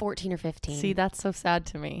 14 or 15. See, that's so sad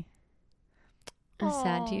to me. It's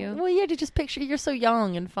sad to you. Well, yeah, to just picture you're so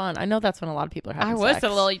young and fun. I know that's when a lot of people are having I was sex. a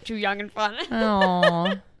little too young and fun.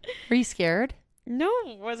 Oh, were you scared? No,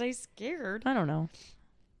 was I scared? I don't know.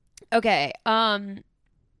 Okay.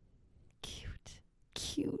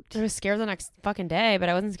 Cute. I was scared the next fucking day, but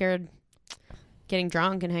I wasn't scared getting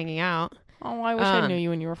drunk and hanging out. Oh, I wish I knew you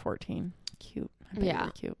when you were 14. Cute. I bet you Yeah.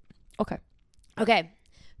 were cute. Okay. Okay.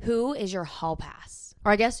 Who is your hall pass?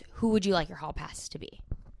 Or I guess, who would you like your hall pass to be?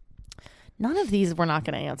 None of these we're not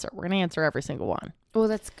going to answer. We're going to answer every single one. Well,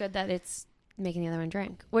 that's good that it's making the other one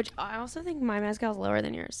drink. Which I also think my mezcal's lower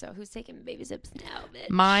than yours. So who's taking baby sips now, bitch?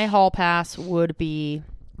 My hall pass would be,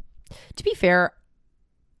 to be fair,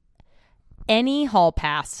 any hall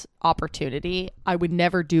pass opportunity I would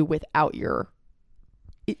never do without your,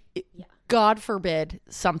 God forbid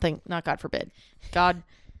something, not God forbid, God,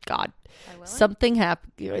 something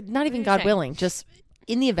happen, not even God willing, just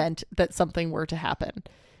in the event that something were to happen.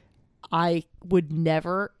 I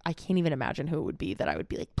can't even imagine who it would be that I would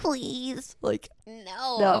be like, please. Like,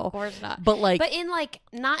 No, No. of course not. but like, But in like,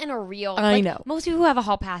 not in a real. I like, know. Most people who have a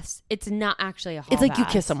hall pass, it's not actually a hall it's like you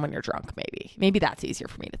pass. kiss them when you're drunk, maybe. Maybe that's easier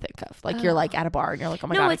for me to think of. Like, you're like at a bar and you're like, oh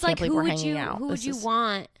my God, I it's can't like, believe who we're would hanging you, out. Who would This you is-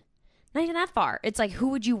 want? Not even that far. It's like, who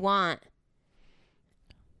would you want?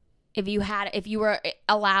 If you were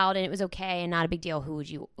allowed and it was okay and not a big deal, who would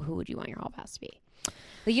you want your hall pass to be?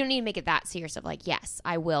 Like, you don't need to make it that serious of like, yes,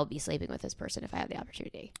 I will be sleeping with this person if I have the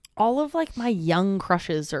opportunity. All of like my young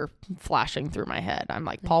crushes are flashing through my head. I'm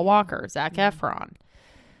like Paul Walker, Zac Efron,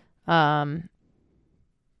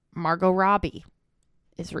 Margot Robbie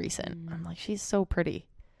is recent. I'm like, she's so pretty.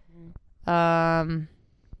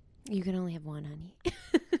 You can only have one, honey.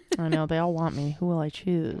 I know they all want me. Who will I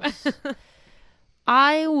choose?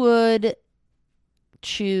 I would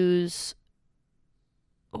choose.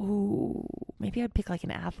 Ooh, maybe I'd pick like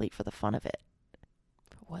an athlete for the fun of it.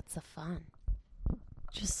 What's the fun?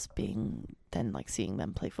 Just being then like seeing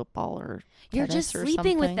them play football or You're tennis just or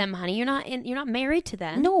sleeping with something. them, honey. You're not married to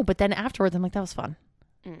them. No, but then afterwards I'm like, that was fun.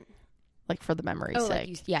 Mm. Like for the memory's Oh,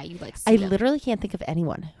 sake. you like. I see them. literally can't think of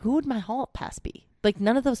anyone. Who would my hall pass be? Like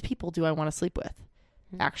none of those people do I want to sleep with.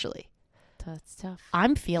 Actually, That's tough.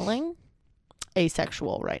 I'm feeling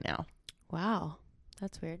asexual right now. Wow,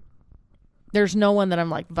 that's weird. There's no one that I'm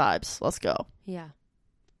like, vibes, let's go. Yeah.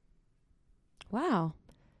 Wow.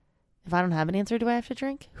 If I don't have an answer, do I have to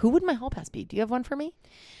drink? Who would my hall pass be? Do you have one for me?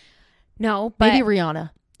 No, but Maybe Rihanna.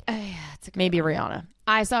 yeah, it's a good Maybe one. Rihanna.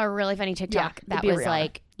 I saw a really funny TikTok it'd that be was Rihanna.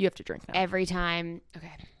 like You have to drink now. every time.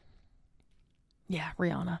 Okay. Yeah,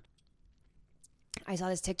 Rihanna. I saw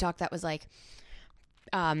this TikTok that was like,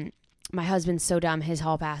 my husband's so dumb. His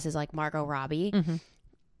hall pass is like Margot Robbie. Mm-hmm.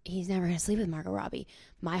 He's never gonna sleep with Margot Robbie.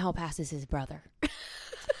 My hall pass is his brother.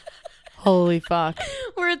 Holy fuck.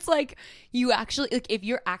 Where it's like, you actually, like, if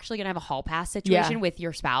you're actually gonna have a hall pass situation with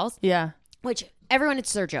your spouse, Yeah. which everyone,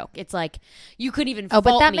 it's their joke. It's like, you couldn't even Oh,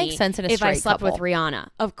 but fault that me makes sense in a if I straight slept with couple. Rihanna.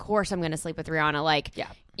 Of course I'm gonna sleep with Rihanna. Like, Yeah.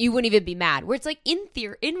 you wouldn't even be mad. Where it's like,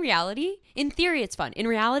 in reality, it's fun. In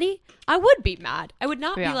reality, I would be mad. I would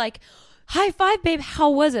not Yeah. be like, high five, babe, how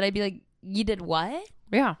was it? I'd be like, you did what?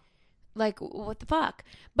 Yeah. Like, what the fuck?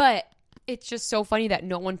 But it's just so funny that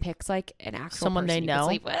no one picks like an actual Someone person they you could know?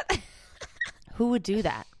 sleep with. Who would do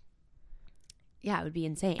that? Yeah, it would be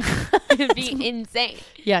insane. It would be insane.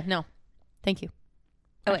 Yeah, no. Thank you.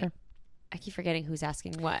 Oh, Okay. wait. I keep forgetting who's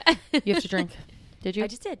asking what. You have to drink. Did you? I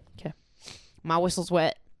just did. Okay. My whistle's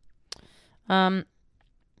wet.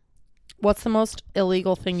 What's the most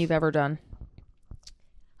illegal thing you've ever done?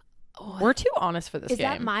 We're too honest for this Is game.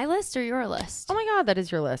 that my list or your list? Oh my God, that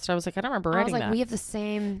is your list. I was like, I don't remember I was writing like, that. we have the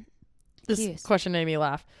same This cues. question made me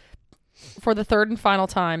laugh. For the third and final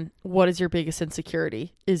time, what is your biggest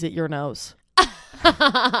insecurity? Is it your nose?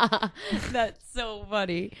 That's so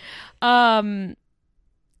funny. Not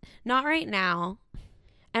right now.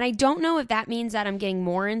 And I don't know if that means that I'm getting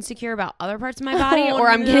more insecure about other parts of my body Oh, or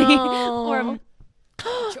I'm getting no. or I'm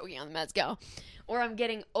choking on the meds go. Or I'm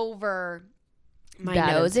getting over my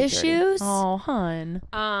That nose insecurity. issues. Oh, hun.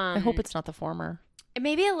 I hope Um, it's not the former.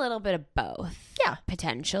 maybe a little bit of both. Yeah.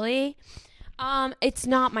 Potentially. It's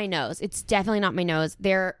not my nose. It's definitely not my nose.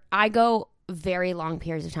 I go very long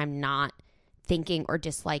periods of time not thinking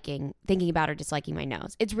about or disliking my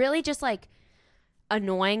nose. It's really just like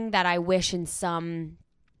annoying that I wish in some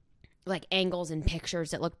like angles and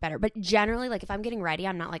pictures that look better. But generally, like if I'm getting ready,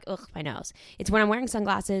 I'm not like, ugh, my nose. It's when I'm wearing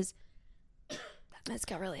sunglasses, that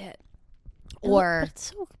mascara really hit. Or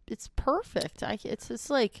it's perfect. It's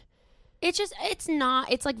like it's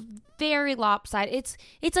not. It's like very lopsided.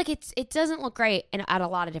 It's like it doesn't look great at a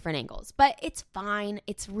lot of different angles, but it's fine.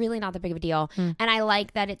 It's really not that big of a deal. And I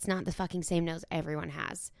like that it's not the fucking same nose everyone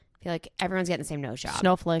has. I feel like everyone's getting the same nose job.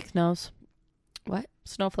 snowflake nose. What?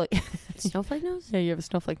 Snowflake. Snowflake nose? Yeah, you have a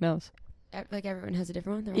snowflake nose. Like everyone has a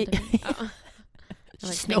different one. They're all different.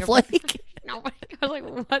 Like Snowflake. No, I was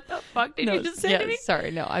like, what the fuck did you just say to me? Sorry,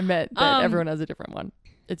 no, I meant that everyone has a different one.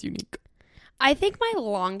 It's unique. I think my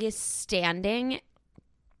longest standing,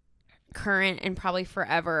 current, and probably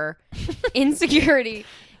forever insecurity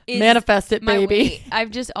is manifest it, my baby. weight. I've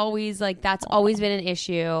just always like that's always been an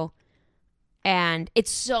issue, and it's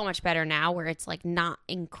so much better now where it's like not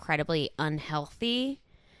incredibly unhealthy,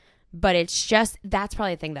 but it's just that's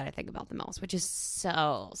probably the thing that I think about the most, which is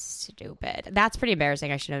so stupid. That's pretty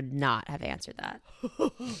embarrassing. I should have not have answered that.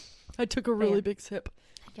 I took a really big sip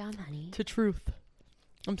Yeah, honey. to truth.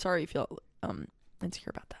 I'm sorry you feel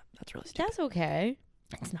insecure about that. That's really stupid. That's okay.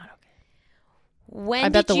 It's not okay. When I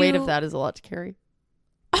bet did the weight you- of that is a lot to carry.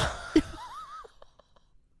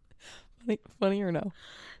 Funny or no?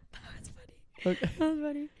 That's funny. Okay. That's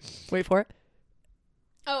funny. Wait for it.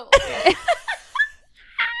 Oh.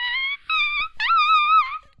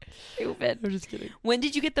 Stupid. I'm just kidding. When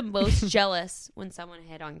did you get the most jealous when someone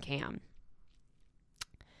hit on Cam?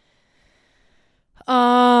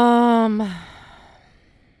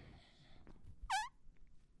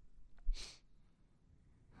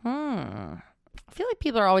 I feel like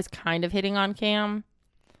people are always kind of hitting on Cam.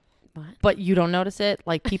 What? But you don't notice it.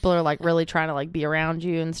 Like people are like really trying to like be around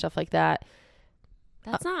you and stuff like that.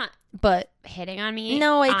 That's not But hitting on me.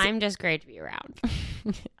 No, it's- I'm just great to be around.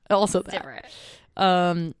 also It's that.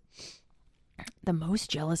 different. The most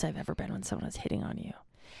jealous I've ever been when someone is hitting on you.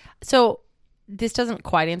 So this doesn't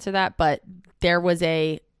quite answer that, but there was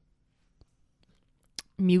a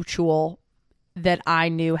mutual that I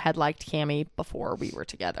knew had liked Cammie before we were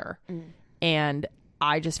together. And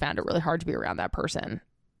I just found it really hard to be around that person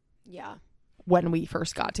Yeah. when we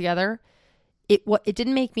first got together. It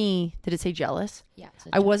didn't make me, did it say jealous? Yeah. So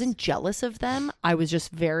I wasn't jealous of them. I was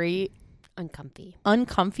just very uncomfy.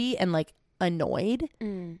 and like annoyed.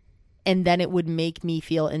 And then it would make me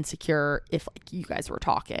feel insecure if like you guys were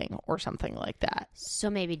talking or something like that. So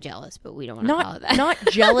maybe jealous, but we don't want to call it that. Not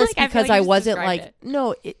jealous Like, I feel because like I you just wasn't described like, it.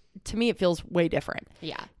 no, to me it feels way different.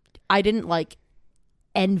 Yeah. I didn't like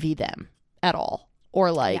envy them at all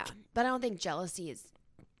or like, Yeah. But I don't think jealousy is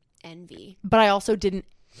envy. but I also didn't,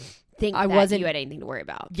 Think I that wasn't- you had anything to worry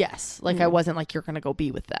about. yes, like I wasn't like, you're going to go be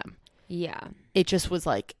with them. Yeah. It just was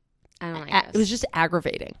like, I don't like it was just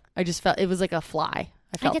aggravating. I just felt, it was like a fly.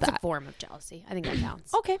 I I felt think it's that. a form of jealousy. I think that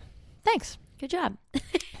counts. Okay. Thanks. Good job.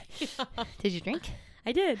 Did you drink?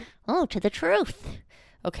 I did. Oh, to the truth.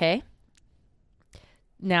 Okay.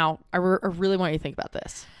 Now, I really want you to think about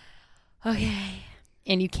this. Okay.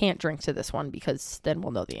 And you can't drink to this one because then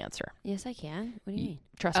we'll know the answer. Yes, I can. What do you mean?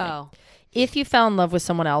 Trust me. Oh. If you fell in love with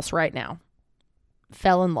someone else right now,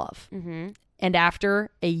 fell in love, Mm-hmm. and after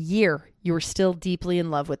a year, you were still deeply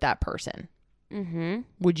in love with that person, Mm-hmm.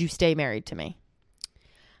 would you stay married to me?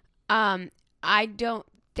 I don't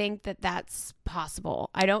think that that's possible.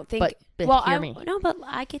 I don't think. But well, hear me. No, but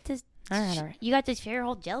I get to. All right. You got to share your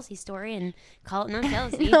whole jealousy story and call it not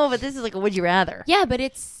jealousy. No, but this is like a would you rather. Yeah, but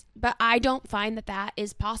I don't find that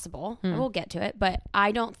is possible. We'll get to it, but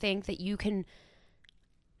I don't think that you can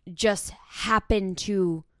just happen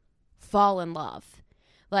to fall in love.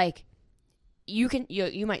 Like you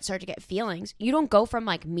might start to get feelings. You don't go from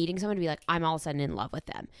like meeting someone to be like, I'm all of a sudden in love with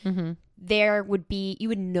them. Mm-hmm. You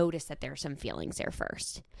would notice that there are some feelings there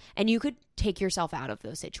first, and you could take yourself out of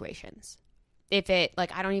those situations. If it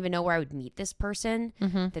like, I don't even know where I would meet this person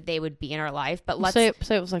that they would be in our life, but let's say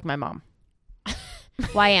it was like my mom. well,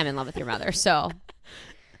 I am in love with your mother, so,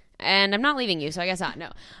 and I'm not leaving you, so I guess not.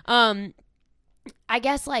 No, I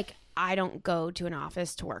guess like I don't go to an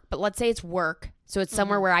office to work, but let's say it's work, so it's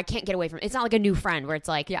somewhere where I can't get away from. It's not like a new friend where it's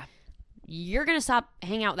like, yeah, you're gonna stop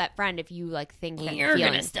hanging out with that friend if you like think that You're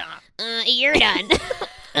feeling. gonna stop. You're done.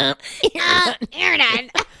 You're done.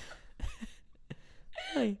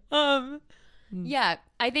 Yeah,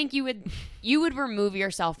 I think you would remove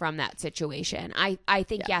yourself from that situation. I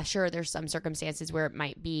think yeah, sure, there's some circumstances where it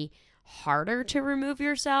might be harder to remove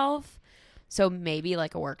yourself. So maybe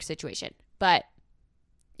like a work situation. But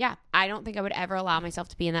yeah, I don't think I would ever allow myself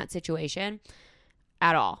to be in that situation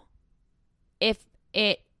at all. if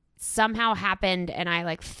it somehow happened and I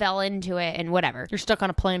like fell into it and whatever. You're stuck on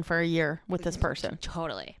a plane for a year with this person.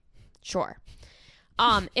 Totally. Sure.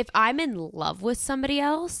 If I'm in love with somebody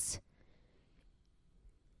else,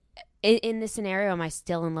 in this scenario, am I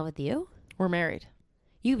still in love with you? We're married.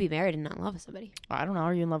 You could be married and not in love with somebody. I don't know.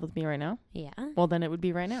 Are you in love with me right now? Yeah. Well, then it would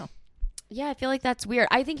be right now. Yeah, I feel like that's weird.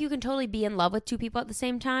 I think you can totally be in love with two people at the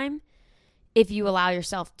same time if you allow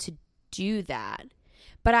yourself to do that.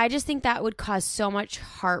 But I just think that would cause so much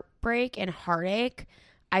heartbreak and heartache.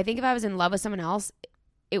 I think if I was in love with someone else,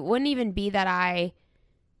 it wouldn't even be that I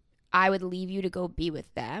would leave you to go be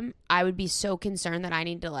with them. I would be so concerned that I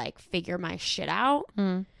need to like figure my shit out.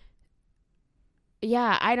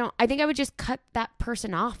 Yeah, I think I would just cut that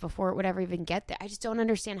person off before it would ever even get there. I just don't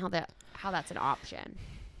understand how that's an option.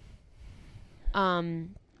 I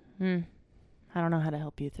don't know how to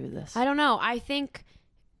help you through this. I don't know. I think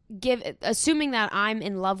assuming that I'm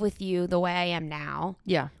in love with you the way I am now.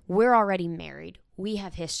 Yeah. We're already married. We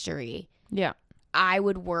have history. Yeah. I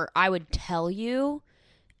would tell you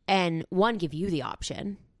and give you the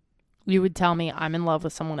option. You would tell me I'm in love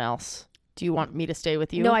with someone else. Do you want me to stay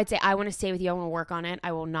with you? No, I'd say I want to stay with you. I want to work on it.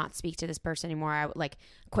 I will not speak to this person anymore. I would like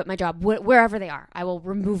quit my job wherever they are. I will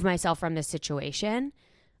remove myself from this situation.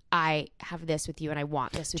 I have this with you and I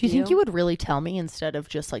want this with you. Do you think you would really tell me instead of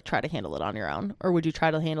just like try to handle it on your own? Or would you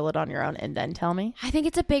try to handle it on your own and then tell me? I think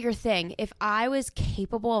it's a bigger thing. If I was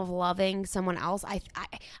capable of loving someone else,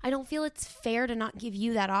 I don't feel it's fair to not give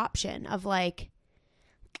you that option of like,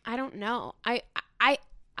 I don't know. I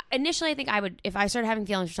initially I think I would, if I started having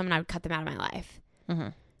feelings for someone, I would cut them out of my life. Mm-hmm.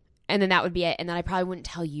 And then that would be it. And then I probably wouldn't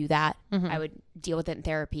tell you that. Mm-hmm. I would deal with it in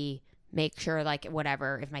therapy, make sure like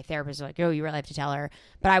whatever, if my therapist was like, oh, you really have to tell her.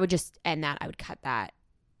 But I would just end that. I would cut that.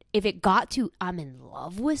 If it got to I'm in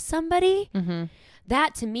love with somebody,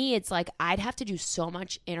 that to me, it's like I'd have to do so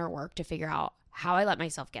much inner work to figure out how I let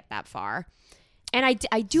myself get that far. And I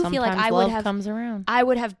do feel like I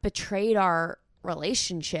would have betrayed our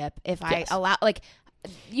relationship if I allow, like,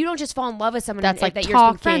 you don't just fall in love with someone that's like that talking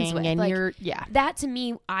you're friends with. And like, yeah. That to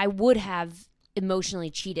me, I would have emotionally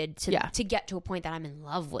cheated to get to a point that I'm in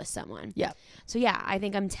love with someone. Yeah. So yeah, I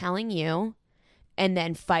think I'm telling you and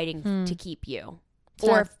then fighting to keep you.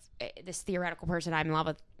 Or this theoretical person I'm in love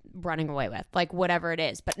with running away with, like whatever it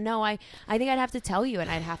is. But no, I think I'd have to tell you and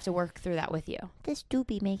I'd have to work through that with you. This do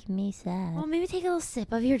be making me sad. Well, maybe take a little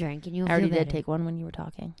sip of your drink and you'll I already feel better. did take one when you were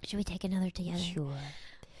talking. Should we take another together? Sure.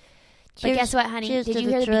 But guess what, honey? Cheers Did to you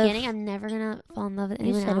the hear the truth. beginning? I'm never going to fall in love with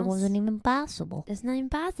anyone You said else. it wasn't even possible. It's not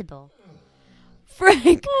impossible.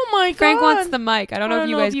 Frank. Oh my God. Frank wants the mic. I don't know if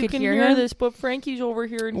you guys you could can hear hear him. this, but Frankie's over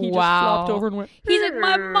here and he just Wow. flopped over and went. He's like,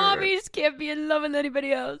 my mommy just can't be in love with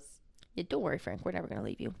anybody else. Yeah, don't worry, Frank. We're never going to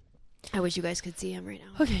leave you. I wish you guys could see him right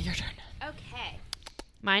now. Okay, your turn. Okay.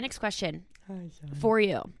 My next question for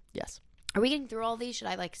you. Yes. Are we getting through all these? Should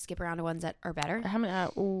I like skip around to ones that are better? How many?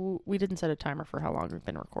 We didn't set a timer for how long we've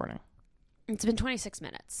been recording. It's been 26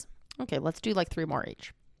 minutes. Okay, let's do like 3 more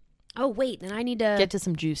each. Oh, wait. Then I need to Get to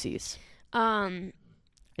some juicies. Is there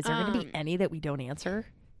going to be any that we don't answer?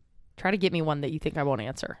 Try to get me one that you think I won't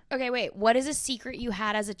answer. Okay, wait. What is a secret you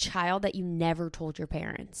had as a child that you never told your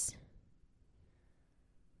parents?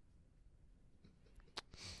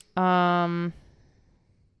 We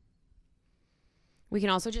can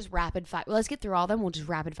also just rapid fire. Well, let's get through all of them. We'll just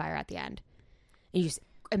rapid fire at the end. And you just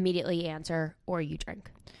immediately answer or you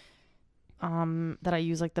drink. That I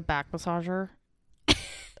use like the back massager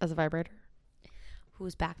as a vibrator.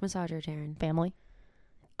 Who's back massager, Taryn? Family.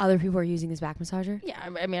 Other people are using his back massager? Yeah,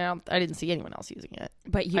 I mean, I didn't see anyone else using it.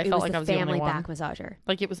 But I it felt was like the I was the only family one. back massager.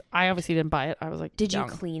 Like it was. I obviously didn't buy it. I was like, Did young.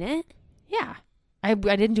 you clean it? Yeah, I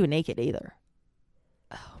didn't do it naked either.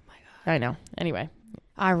 Oh my God. I know. Anyway,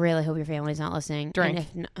 I really hope your family's not listening. Drink.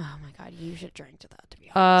 And if oh my God, you should drink to that, to be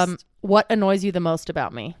honest. What annoys you the most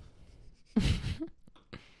about me?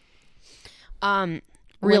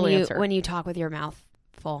 Real answer. When you talk with your mouth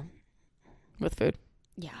full. With food.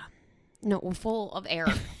 Yeah. No, full of air.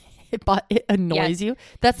 It annoys you?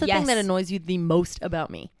 That's the thing Yes. that annoys you the most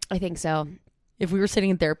about me. I think so. If we were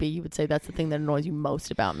sitting in therapy, you would say that's the thing that annoys you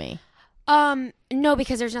most about me. No,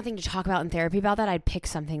 because there's nothing to talk about in therapy about that. I'd pick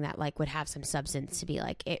something that like would have some substance to be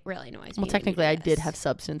like, it really annoys me. Well, when you technically, do I this. did have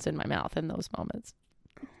substance in my mouth in those moments.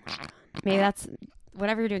 Maybe that's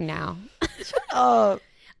whatever you're doing now. Oh.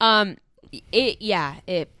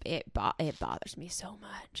 It bothers me so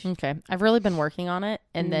much. Okay. I've really been working on it.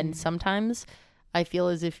 And then sometimes I feel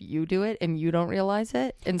as if you do it and you don't realize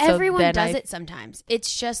it. And so Everyone then does it sometimes.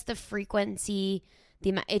 It's just the frequency,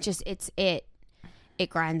 the amount. It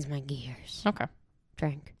grinds my gears. Okay.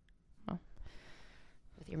 Drink. Oh.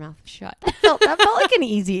 With your mouth shut. That felt like an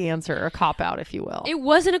easy answer, a cop-out, if you will. It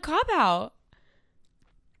wasn't a cop-out.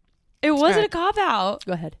 It wasn't a cop-out.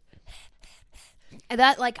 Go ahead.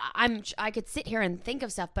 That, like, I could sit here and think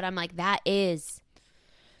of stuff, but I'm like, that is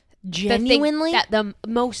Genuinely? the thing that the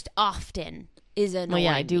most often is annoying. Well,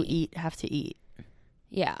 yeah, I do me. have to eat.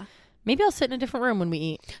 Yeah. Maybe I'll sit in a different room when we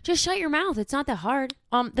eat. Just shut your mouth. It's not that hard.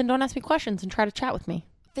 Then don't ask me questions and try to chat with me.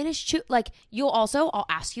 Finish like I'll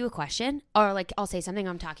ask you a question, or like I'll say something,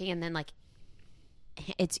 I'm talking, and then like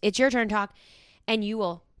it's your turn to talk, and you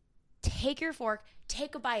will take your fork,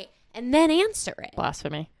 take a bite, and then answer it.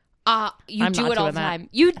 Blasphemy. You I'm do not it all doing the that. time.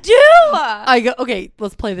 You do. I go, okay,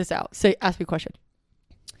 let's play this out. Ask me a question.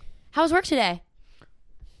 How's work today?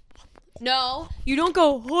 No, you don't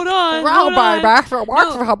go, hold on. Back for work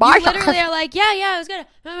No, for you literally are like, yeah, it was good.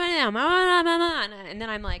 And then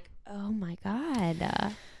I'm like, oh my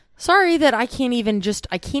God. Sorry that I can't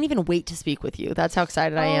even wait to speak with you. That's how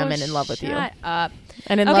excited I am and in love with you. Shut up.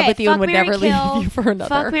 And in love with you and would never leave you for another.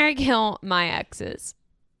 Fuck, marry, kill my exes.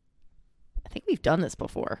 I think we've done this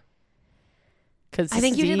before. Because I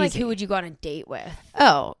think you did like, who would you go on a date with?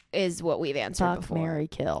 Oh, Is what we've answered fuck, before. marry,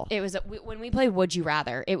 kill. It was when we played Would You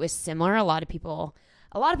Rather. It was similar. A lot of people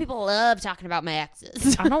love talking about my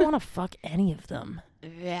exes. I don't want to fuck any of them.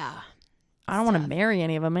 Yeah. I don't want to marry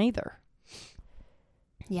any of them either.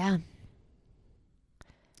 Yeah.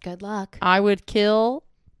 Good luck. I would kill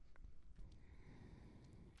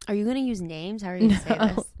Are you going to use names? How are you going to say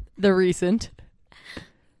this? the recent.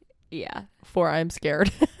 Yeah. For I'm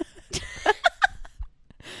scared.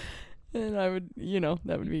 And I would,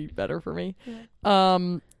 that would be better for me.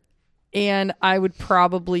 Yeah. And I would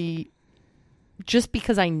probably, just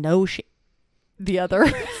because I know the other.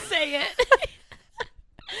 Say it.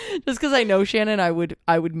 Just because I know Shannon, I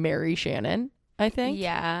would marry Shannon, I think.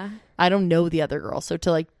 Yeah. I don't know the other girl. So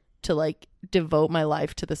to devote my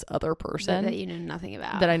life to this other person that you know nothing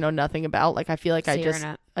about. That I know nothing about. Like, I feel like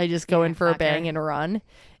So I just go in for a fucker. bang and a run.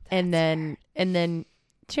 And then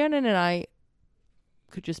Shannon and I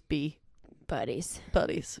could just be buddies.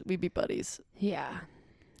 We'd be buddies. Yeah.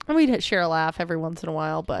 And we'd share a laugh every once in a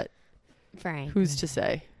while, but Frank. who's to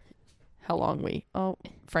say how long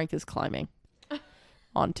Frank is climbing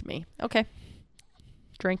onto me. Okay.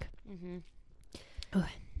 Drink. Mm-hmm.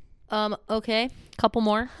 Okay. Couple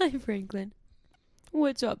more. Hi, Franklin.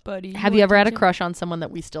 What's up, buddy? Have you ever had a crush on someone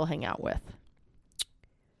that we still hang out with?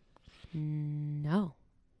 No.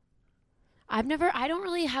 I don't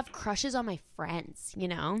really have crushes on my friends,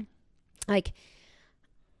 Like,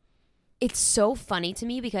 it's so funny to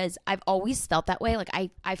me because I've always felt that way. Like,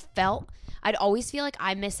 I'd always feel like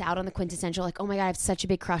I miss out on the quintessential, like, oh my God, I have such a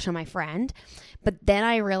big crush on my friend. But then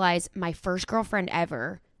I realized my first girlfriend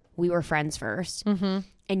ever, we were friends first. Mm-hmm.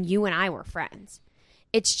 And you and I were friends.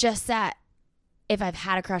 It's just that if I've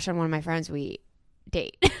had a crush on one of my friends, we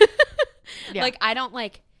date. Yeah. Like, I don't,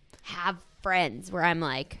 have friends where I'm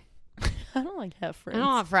like, I don't have friends. I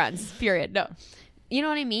don't have friends, period. No. You know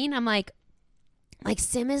what I mean? I'm like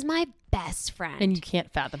Sim is my best friend. And you can't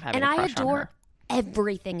fathom having and a crush I adore on her.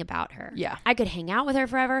 everything about her. Yeah. I could hang out with her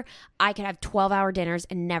forever. I could have 12-hour dinners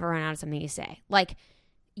and never run out of something to say. Like,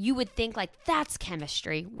 you would think, that's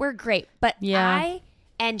chemistry. We're great. But yeah. I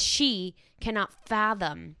and she cannot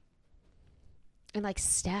fathom. And,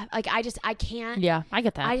 Steph, I can't. Yeah, I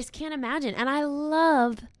get that. I just can't imagine. And I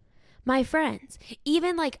love my friends.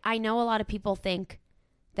 Even, I know a lot of people think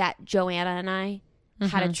that Joanna and I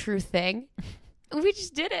had a true thing. We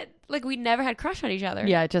just didn't. We never had crush on each other.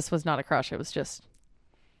 Yeah, it just was not a crush. It was just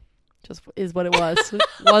is what it was.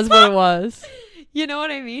 Was what it was. You know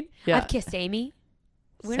what I mean? Yeah. I've kissed Amy.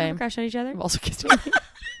 We don't have a crush on each other. I've also kissed Amy.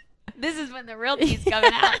 This is when the real tea's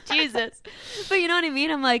coming out. Jesus. But you know what I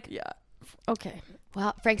mean? I'm like, yeah. Okay.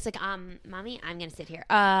 Well, Frank's like, Mommy, I'm going to sit here.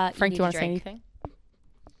 Frank, do you want to say anything?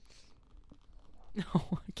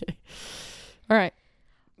 No. Okay. All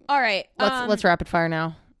right. Let's rapid fire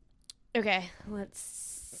now. Okay. Let's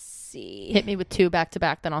see. Hit me with 2 back to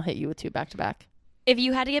back, then I'll hit you with 2 back to back. If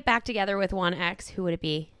you had to get back together with one ex, who would it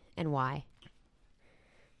be and why?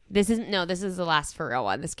 This is the last for real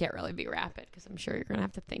one. This can't really be rapid because I'm sure you're going to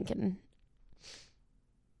have to think and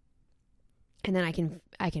then I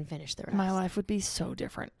can finish the rest. My life would be so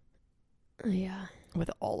different. Yeah.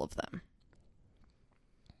 With all of them.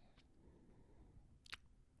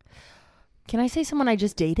 Can I say someone I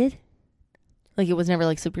just dated? It was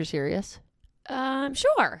never super serious?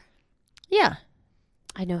 Sure. Yeah.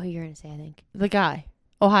 I know who you're going to say, I think. The guy.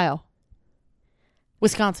 Ohio.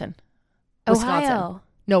 Wisconsin. Ohio.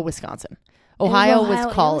 No, Wisconsin. Ohio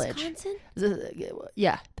was college. Wisconsin?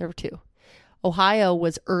 Yeah, there were 2. Ohio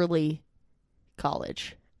was early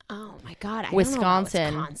college. Oh my God. I Wisconsin.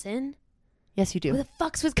 Don't know about Wisconsin. Yes, you Who do. the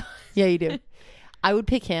fuck's Wisconsin? Yeah, you do. I would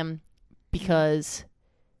pick him because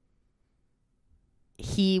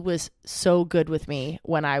he was so good with me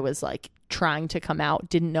when I was like trying to come out,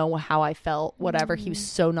 didn't know how I felt, whatever. He was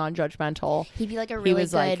so non-judgmental. He'd be like a He really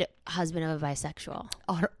was, good like, husband of a bisexual.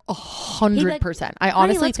 100%. I Honey,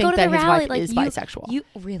 honestly let's go think to that the his rally. wife Like, is you- bisexual. You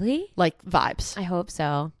really? Like vibes. I hope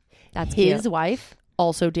so. That's His cute. wife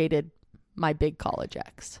also dated my big college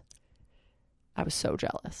ex. I was so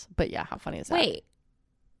jealous. But yeah, how funny is that? Wait.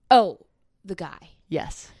 Oh, the guy.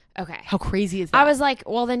 Yes. Okay. How crazy is that? I was like,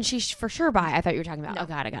 well, then she's for sure bi. I thought you were talking about. No. Oh,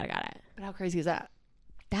 got it. But how crazy is that?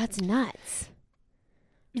 That's nuts.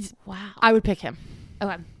 Wow. I would pick him.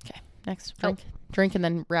 Okay. Okay. Next. Drink and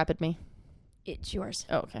then rapid me. It's yours.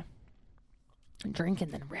 Oh, okay. Drink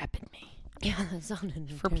and then rapid me. Yeah, that sounded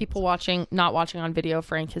For people not watching on video,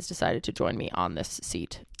 Frank has decided to join me on this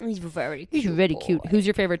seat. He's very He's very cute. Who's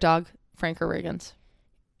your favorite dog? Frank or Reagan's?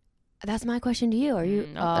 That's my question to you. Are you?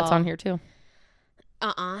 No, that's on here too.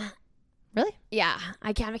 Really? Yeah,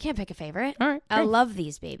 I can't pick a favorite. All right. I Drink. love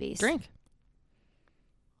these babies. Drink.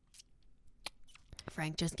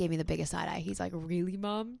 Frank just gave me the biggest side eye. He's like, really,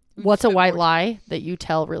 Mom? What's a white lie that you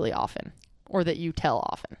tell really often, or that you tell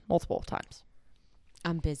often, multiple times?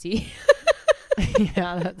 I'm busy.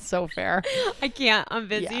 Yeah, that's so fair. I can't. I'm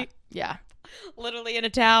busy. Yeah. Literally in a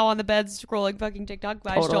towel on the bed scrolling fucking TikTok,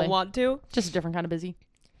 but I just Totally. don't want to. Just a different kind of busy.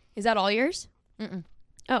 Is that all yours? Mm-mm.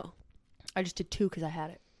 Oh. I just did 2 because I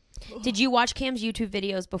had it. Did you watch Cam's YouTube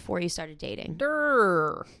videos before you started dating?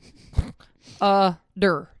 Durr.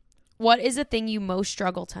 What is the thing you most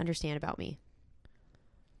struggle to understand about me?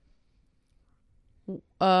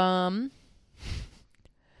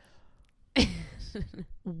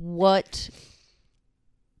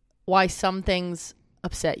 Why some things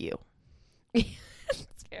upset you?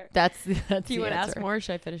 That's Do you the want to answer. ask more or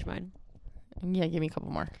should I finish mine? Yeah, give me a couple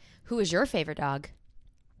more. Who is your favorite dog?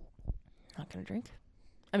 Not gonna drink.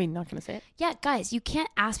 I mean, not gonna say it. Yeah, guys, you can't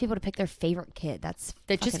ask people to pick their favorite kid. That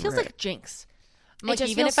That just fucking feels rude. like a jinx. I'm It like,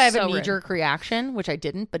 just even feels if I have so a rude. knee-jerk reaction, which I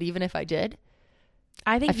didn't, but even if I did,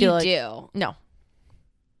 I think I feel you like- no.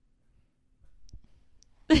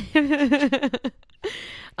 do.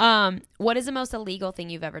 What is the most illegal thing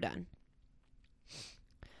you've ever done?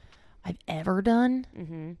 I've ever done.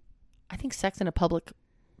 Mm-hmm. I think sex in a public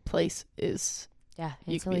place is Yeah,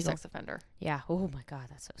 you it's can be a illegal. sex offender. Yeah. Oh my god,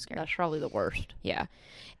 that's so scary. That's probably the worst. Yeah.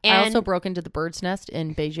 I And also broke into the bird's nest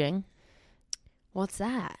in Beijing, what's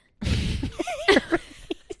that?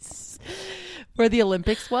 where the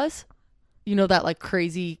Olympics was. You know that like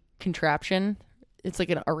crazy contraption? It's like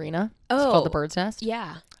an arena. It's called the bird's nest.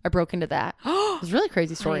 Yeah. I broke into that. It was a really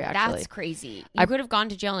crazy story, Honey, actually. That's crazy. You could have gone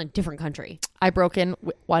to jail in a different country. I broke in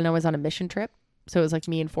when I was on a mission trip. So it was like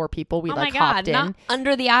me and 4 people. We oh like my god, hopped in. not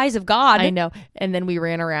under the eyes of God. I know. And then we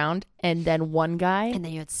ran around. And then one guy And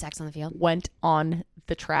then you had sex on the field. went on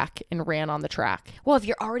the track and ran on the track. Well, if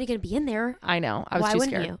you're already going to be in there, I know. I was why too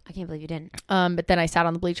wouldn't scared. you? I can't believe you didn't. But then I sat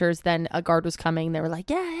on the bleachers. Then a guard was coming. They were like,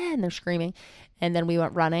 yeah. And they're screaming. And then we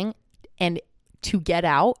went running. And to get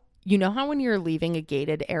out, you know how when you're leaving a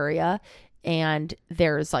gated area and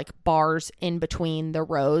there's like bars in between the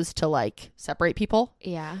rows to like separate people?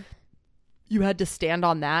 Yeah. You had to stand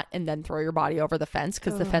on that and then throw your body over the fence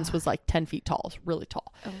because the fence was like 10 feet tall. It was really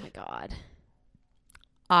tall. Oh my god.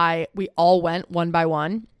 We all went one by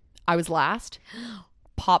one. I was last.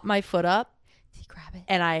 Popped my foot up. Did he grab it?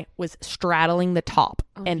 And I was straddling the top.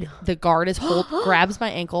 And the guard is grabs my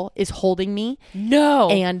ankle, is holding me. No.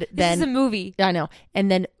 And This then is a movie. I know.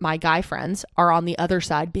 And then my guy friends are on the other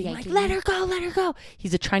side being Yanking like, let you. her go, let her go.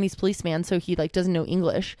 He's a Chinese policeman, so he like doesn't know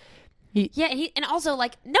English. Yeah, and also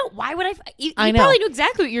like, no, why would I? He I know. probably knew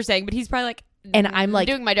exactly what you're saying, but he's probably like, And I'm like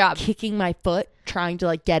doing my job. kicking my foot, trying to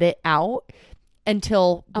like get it out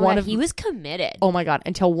until Oh one my of God, he was committed. oh my god,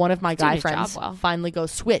 until one of my doing guy his job friends well. finally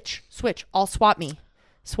goes, switch, I'll swap me.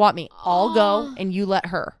 I'll go and you let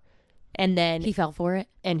her. And then He fell for it.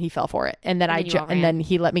 he fell for it. And then And I then you all and ran. then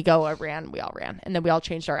he let me go. We all ran. And then we all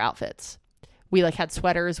changed our outfits. We like had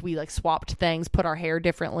sweaters, we like swapped things, put our hair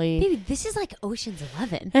differently. Baby, this is like Ocean's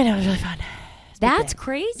 11. I know, it was really fun. That's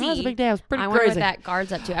crazy. That was a big day. It was pretty I wonder crazy. what that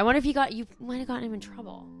guard's up to. I wonder if you might have gotten him in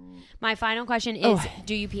trouble. My final question is,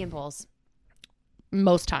 do you pee in pools?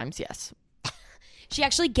 Most times, yes. She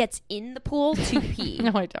actually gets in the pool to pee.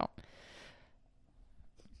 No, I don't.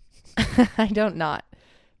 I don't not.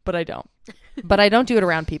 But I don't. But I don't do it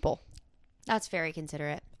around people. That's very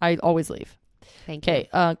considerate. I always leave. Thank you.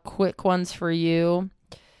 Okay, quick ones for you.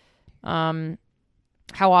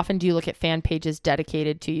 How often do you look at fan pages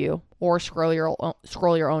dedicated to you or scroll your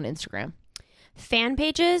own Instagram? Fan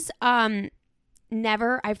pages,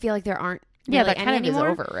 never. I feel like there aren't. Yeah, really that kind any of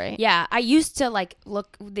anymore. is over, right? Yeah, I used to like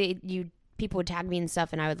look. People would tag me and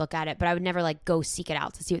stuff, and I would look at it, but I would never like go seek it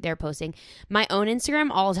out to see what they're posting. My own Instagram,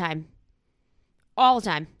 all the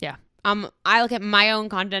time. Yeah. I look at my own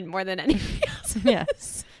content more than anything else.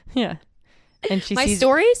 Yes. Yeah. And she My sees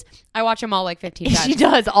stories, I watch them all like 15 times. She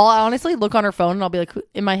does. I'll honestly look on her phone and I'll be like,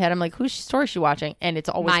 in my head, I'm like, whose story is she watching? And it's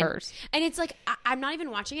always Mine. hers. And it's like I'm not even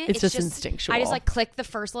watching it. It's just instinctual. I just like click the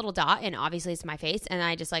first little dot, and obviously it's my face, and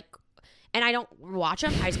I just like, and I don't watch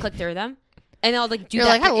them. I just click through them, and I'll like do You're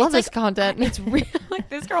that. like, I love It's this content. It's real. Like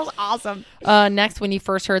this girl's awesome. Next, when you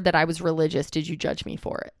first heard that I was religious, did you judge me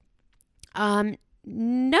for it?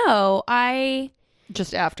 No,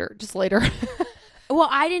 Just after, just later. Well,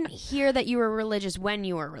 I didn't hear that you were religious when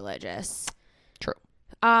you were religious. True.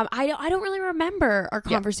 I don't really remember our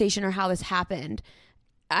conversation or how this happened.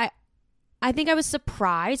 I think I was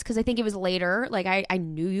surprised because I think it was later. Like I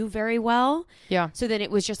knew you very well. Yeah. So then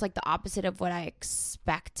it was just like the opposite of what I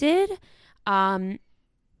expected. No,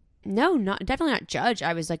 definitely not judge.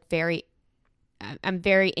 I was like I'm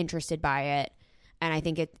very interested by it. And I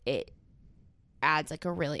think it adds like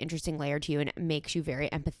a really interesting layer to you, and it makes you very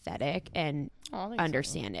empathetic and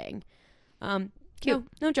understanding. Cute.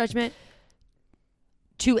 No judgment.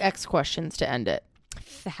 2 ex questions to end it.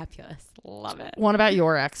 Fabulous. Love it. One about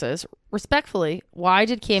your exes. Respectfully, why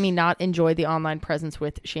did Cami not enjoy the online presence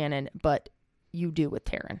with Shannon, but you do with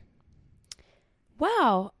Taryn?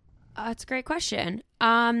 Wow. That's a great question.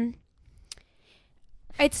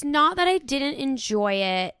 It's not that I didn't enjoy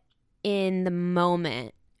it in the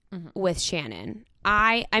moment with Shannon.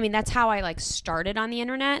 I mean, that's how I like started on the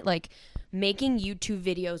internet. Like making YouTube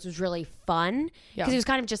videos was really fun because it was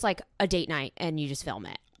kind of just like a date night and you just film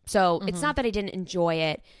it. So it's not that I didn't enjoy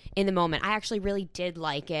it in the moment. I actually really did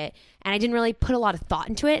like it, and I didn't really put a lot of thought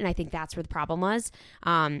into it. And I think that's where the problem was.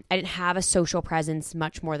 I didn't have a social presence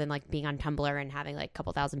much more than like being on Tumblr and having like a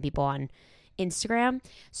couple thousand people on Instagram.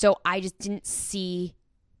 So I just didn't see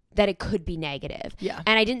that it could be negative. Yeah.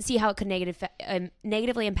 And I didn't see how it could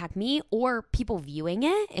negatively impact me or people viewing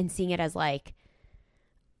it and seeing it as like,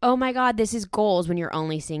 oh my God, this is goals when you're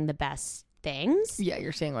only seeing the best things. Yeah,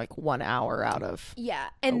 you're seeing like 1 hour out of. Yeah.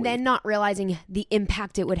 And then not realizing the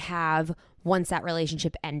impact it would have once that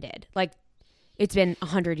relationship ended. Like it's been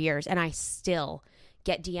 100 years and I still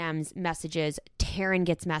get DMs, messages. Taryn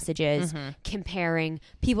gets messages comparing,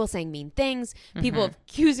 people saying mean things, people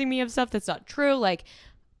accusing me of stuff that's not true. Like,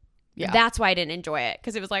 yeah, that's why I didn't enjoy it,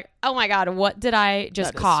 because it was like, oh my God, what did I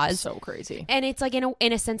just cause? So crazy. And it's like in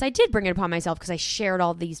a sense I did bring it upon myself because I shared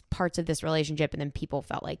all these parts of this relationship and then people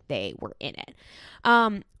felt like they were in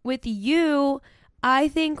it. With you, I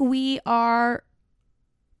think we are,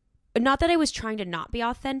 not that I was trying to not be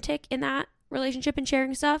authentic in that relationship and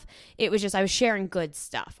sharing stuff. It was just I was sharing good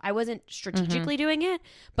stuff. I wasn't strategically doing it,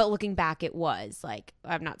 but looking back it was like,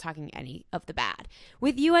 I'm not talking any of the bad.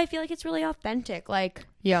 With you, I feel like it's really authentic. Like,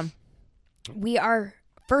 yeah, we are,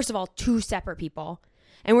 first of all, 2 separate people,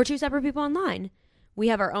 and we're 2 separate people online. We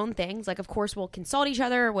have our own things. Like, of course, we'll consult each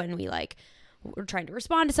other when we're trying to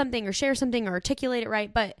respond to something or share something or articulate it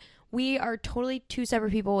right. But we are totally 2 separate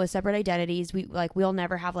people with separate identities. We'll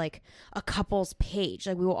never have like a couple's page.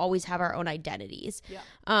 Like we will always have our own identities. Yeah.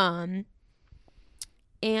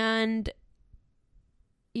 And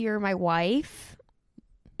you're my wife.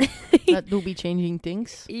 That will be changing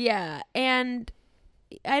things. Yeah. And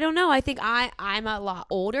I don't know. I think I'm a lot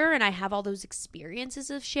older and I have all those experiences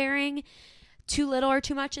of sharing too little or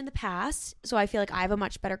too much in the past. So I feel like I have a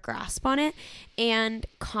much better grasp on it, and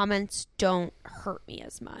comments don't hurt me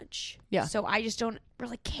as much. Yeah. So I just don't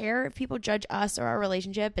really care if people judge us or our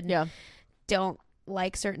relationship and don't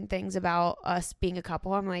like certain things about us being a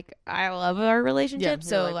couple. I'm like, I love our relationship,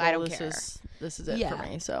 so like, I don't this care. This is it for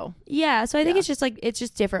me. So yeah. So I think it's just like, it's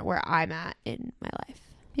just different where I'm at in my life.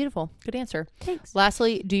 Beautiful. Good answer. Thanks.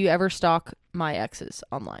 Lastly, do you ever stalk my exes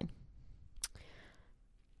online?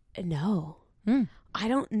 No. I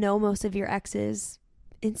don't know most of your exes'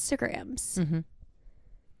 Instagrams.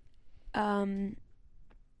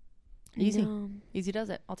 Easy. No. Easy does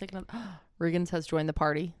it. I'll take another. Riggins has joined the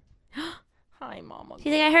party. Hi, Mama.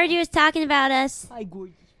 She's like, I heard you was talking about us. Hi,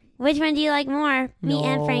 gorgeous. Which one do you like more? Me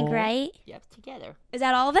and Frank, right? Yep, together. Is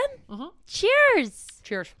that all of them? Cheers.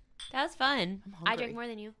 Cheers. That was fun. hungry. I drank more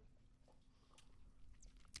than you.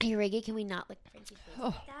 Hey, Riggy, can we not lick Frankie's face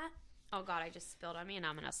like that? Oh God, I just spilled on me and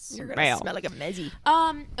I'm gonna You're gonna smell like a mezzy.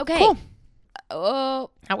 Okay. Cool. Oh,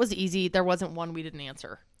 That was easy. There wasn't one we didn't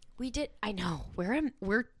answer. we did. I know.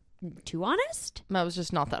 We're too honest. That was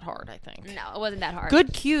just not that hard, I think. No, it wasn't that hard.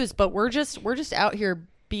 Good cues, but we're just out here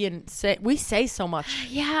being we say so much.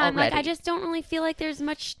 Yeah, I'm like, I already. just don't really feel like there's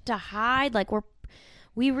much to hide. Like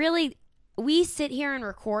we sit here and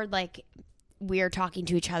record like we're talking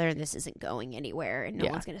to each other and this isn't going anywhere and no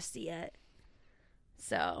Yeah. one's going to see it.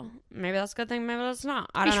 So maybe that's a good thing. Maybe that's not.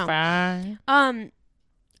 I don't know. Fine.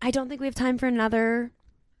 I don't think we have time for another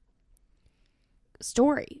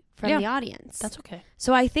story from the audience. That's okay.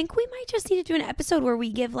 So I think we might just need to do an episode where we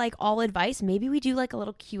give like all advice. Maybe we do like a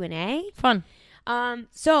little Q&A. Fun.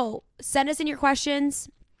 So send us in your questions.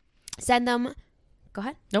 Send them. Go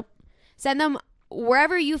ahead. Nope. Send them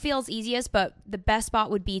wherever you feel is easiest, but the best spot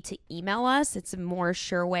would be to email us. It's a more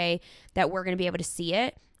sure way that we're going to be able to see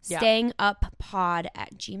it. Yeah.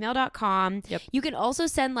 stayinguppod@gmail.com. Yep. You can also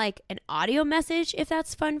send like an audio message if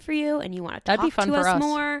that's fun for you and you want to That'd talk be fun to for us us.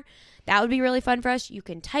 more. That would be really fun for us. You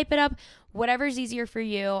can type it up, whatever's easier for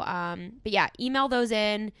you. But yeah, email those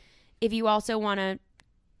in. If you also want to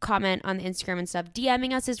comment on the Instagram and stuff,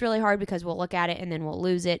 DMing us is really hard because we'll look at it and then we'll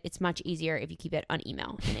lose it. It's much easier if you keep it on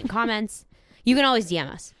email and in comments. You can always DM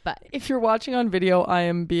us, but If you're watching on video, I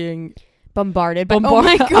am being bombarded. Bombard- Oh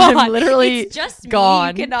my god! I'm literally it's just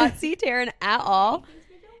gone. Me. You cannot see Taryn at all.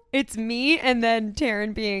 It's me and then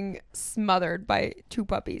Taryn being smothered by two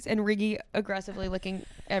puppies and Riggy aggressively licking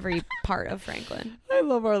every part of Franklin. I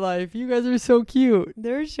love our life. You guys are so cute.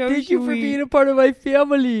 They're so Thank you for being a part of my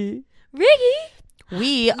family. Riggy.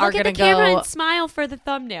 We are Look at gonna the camera go. and smile for the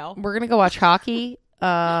thumbnail. We're gonna go watch hockey.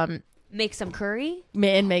 Make some curry.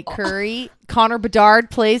 And make curry. Connor Bedard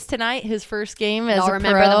plays tonight. His first game as Y'all a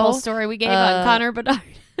remember pro. the whole story we gave on Connor Bedard.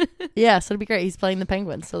 Yeah, so it'll be great. He's playing the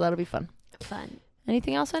Penguins, so that'll be fun. Fun.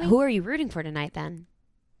 Anything else, Annie? Who are you rooting for tonight then?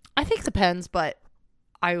 I think depends, but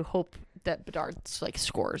I hope that Bedard like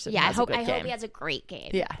scores. And Yeah, I has a hope good game. he has a great game.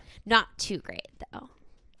 Yeah, Not too great though.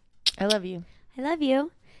 I love you. I love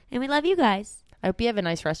you. And we love you guys. I hope you have a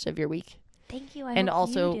nice rest of your week, Thank you. I and hope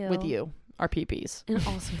also you do. with you, our peepees. And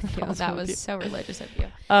also with you. Also That with was you. so religious of you.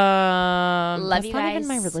 Love Love you not even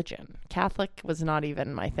my guys. religion. Catholic was not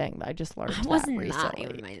even my thing. I just learned It that was not recently.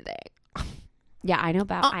 even my thing. Yeah, I know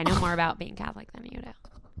more about being Catholic than you do.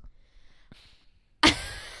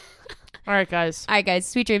 All right, guys. All right, guys.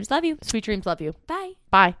 Sweet dreams. Love you. Sweet dreams. Love you. Bye.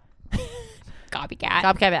 Bye. Copycat.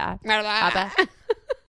 Copycat. Bye.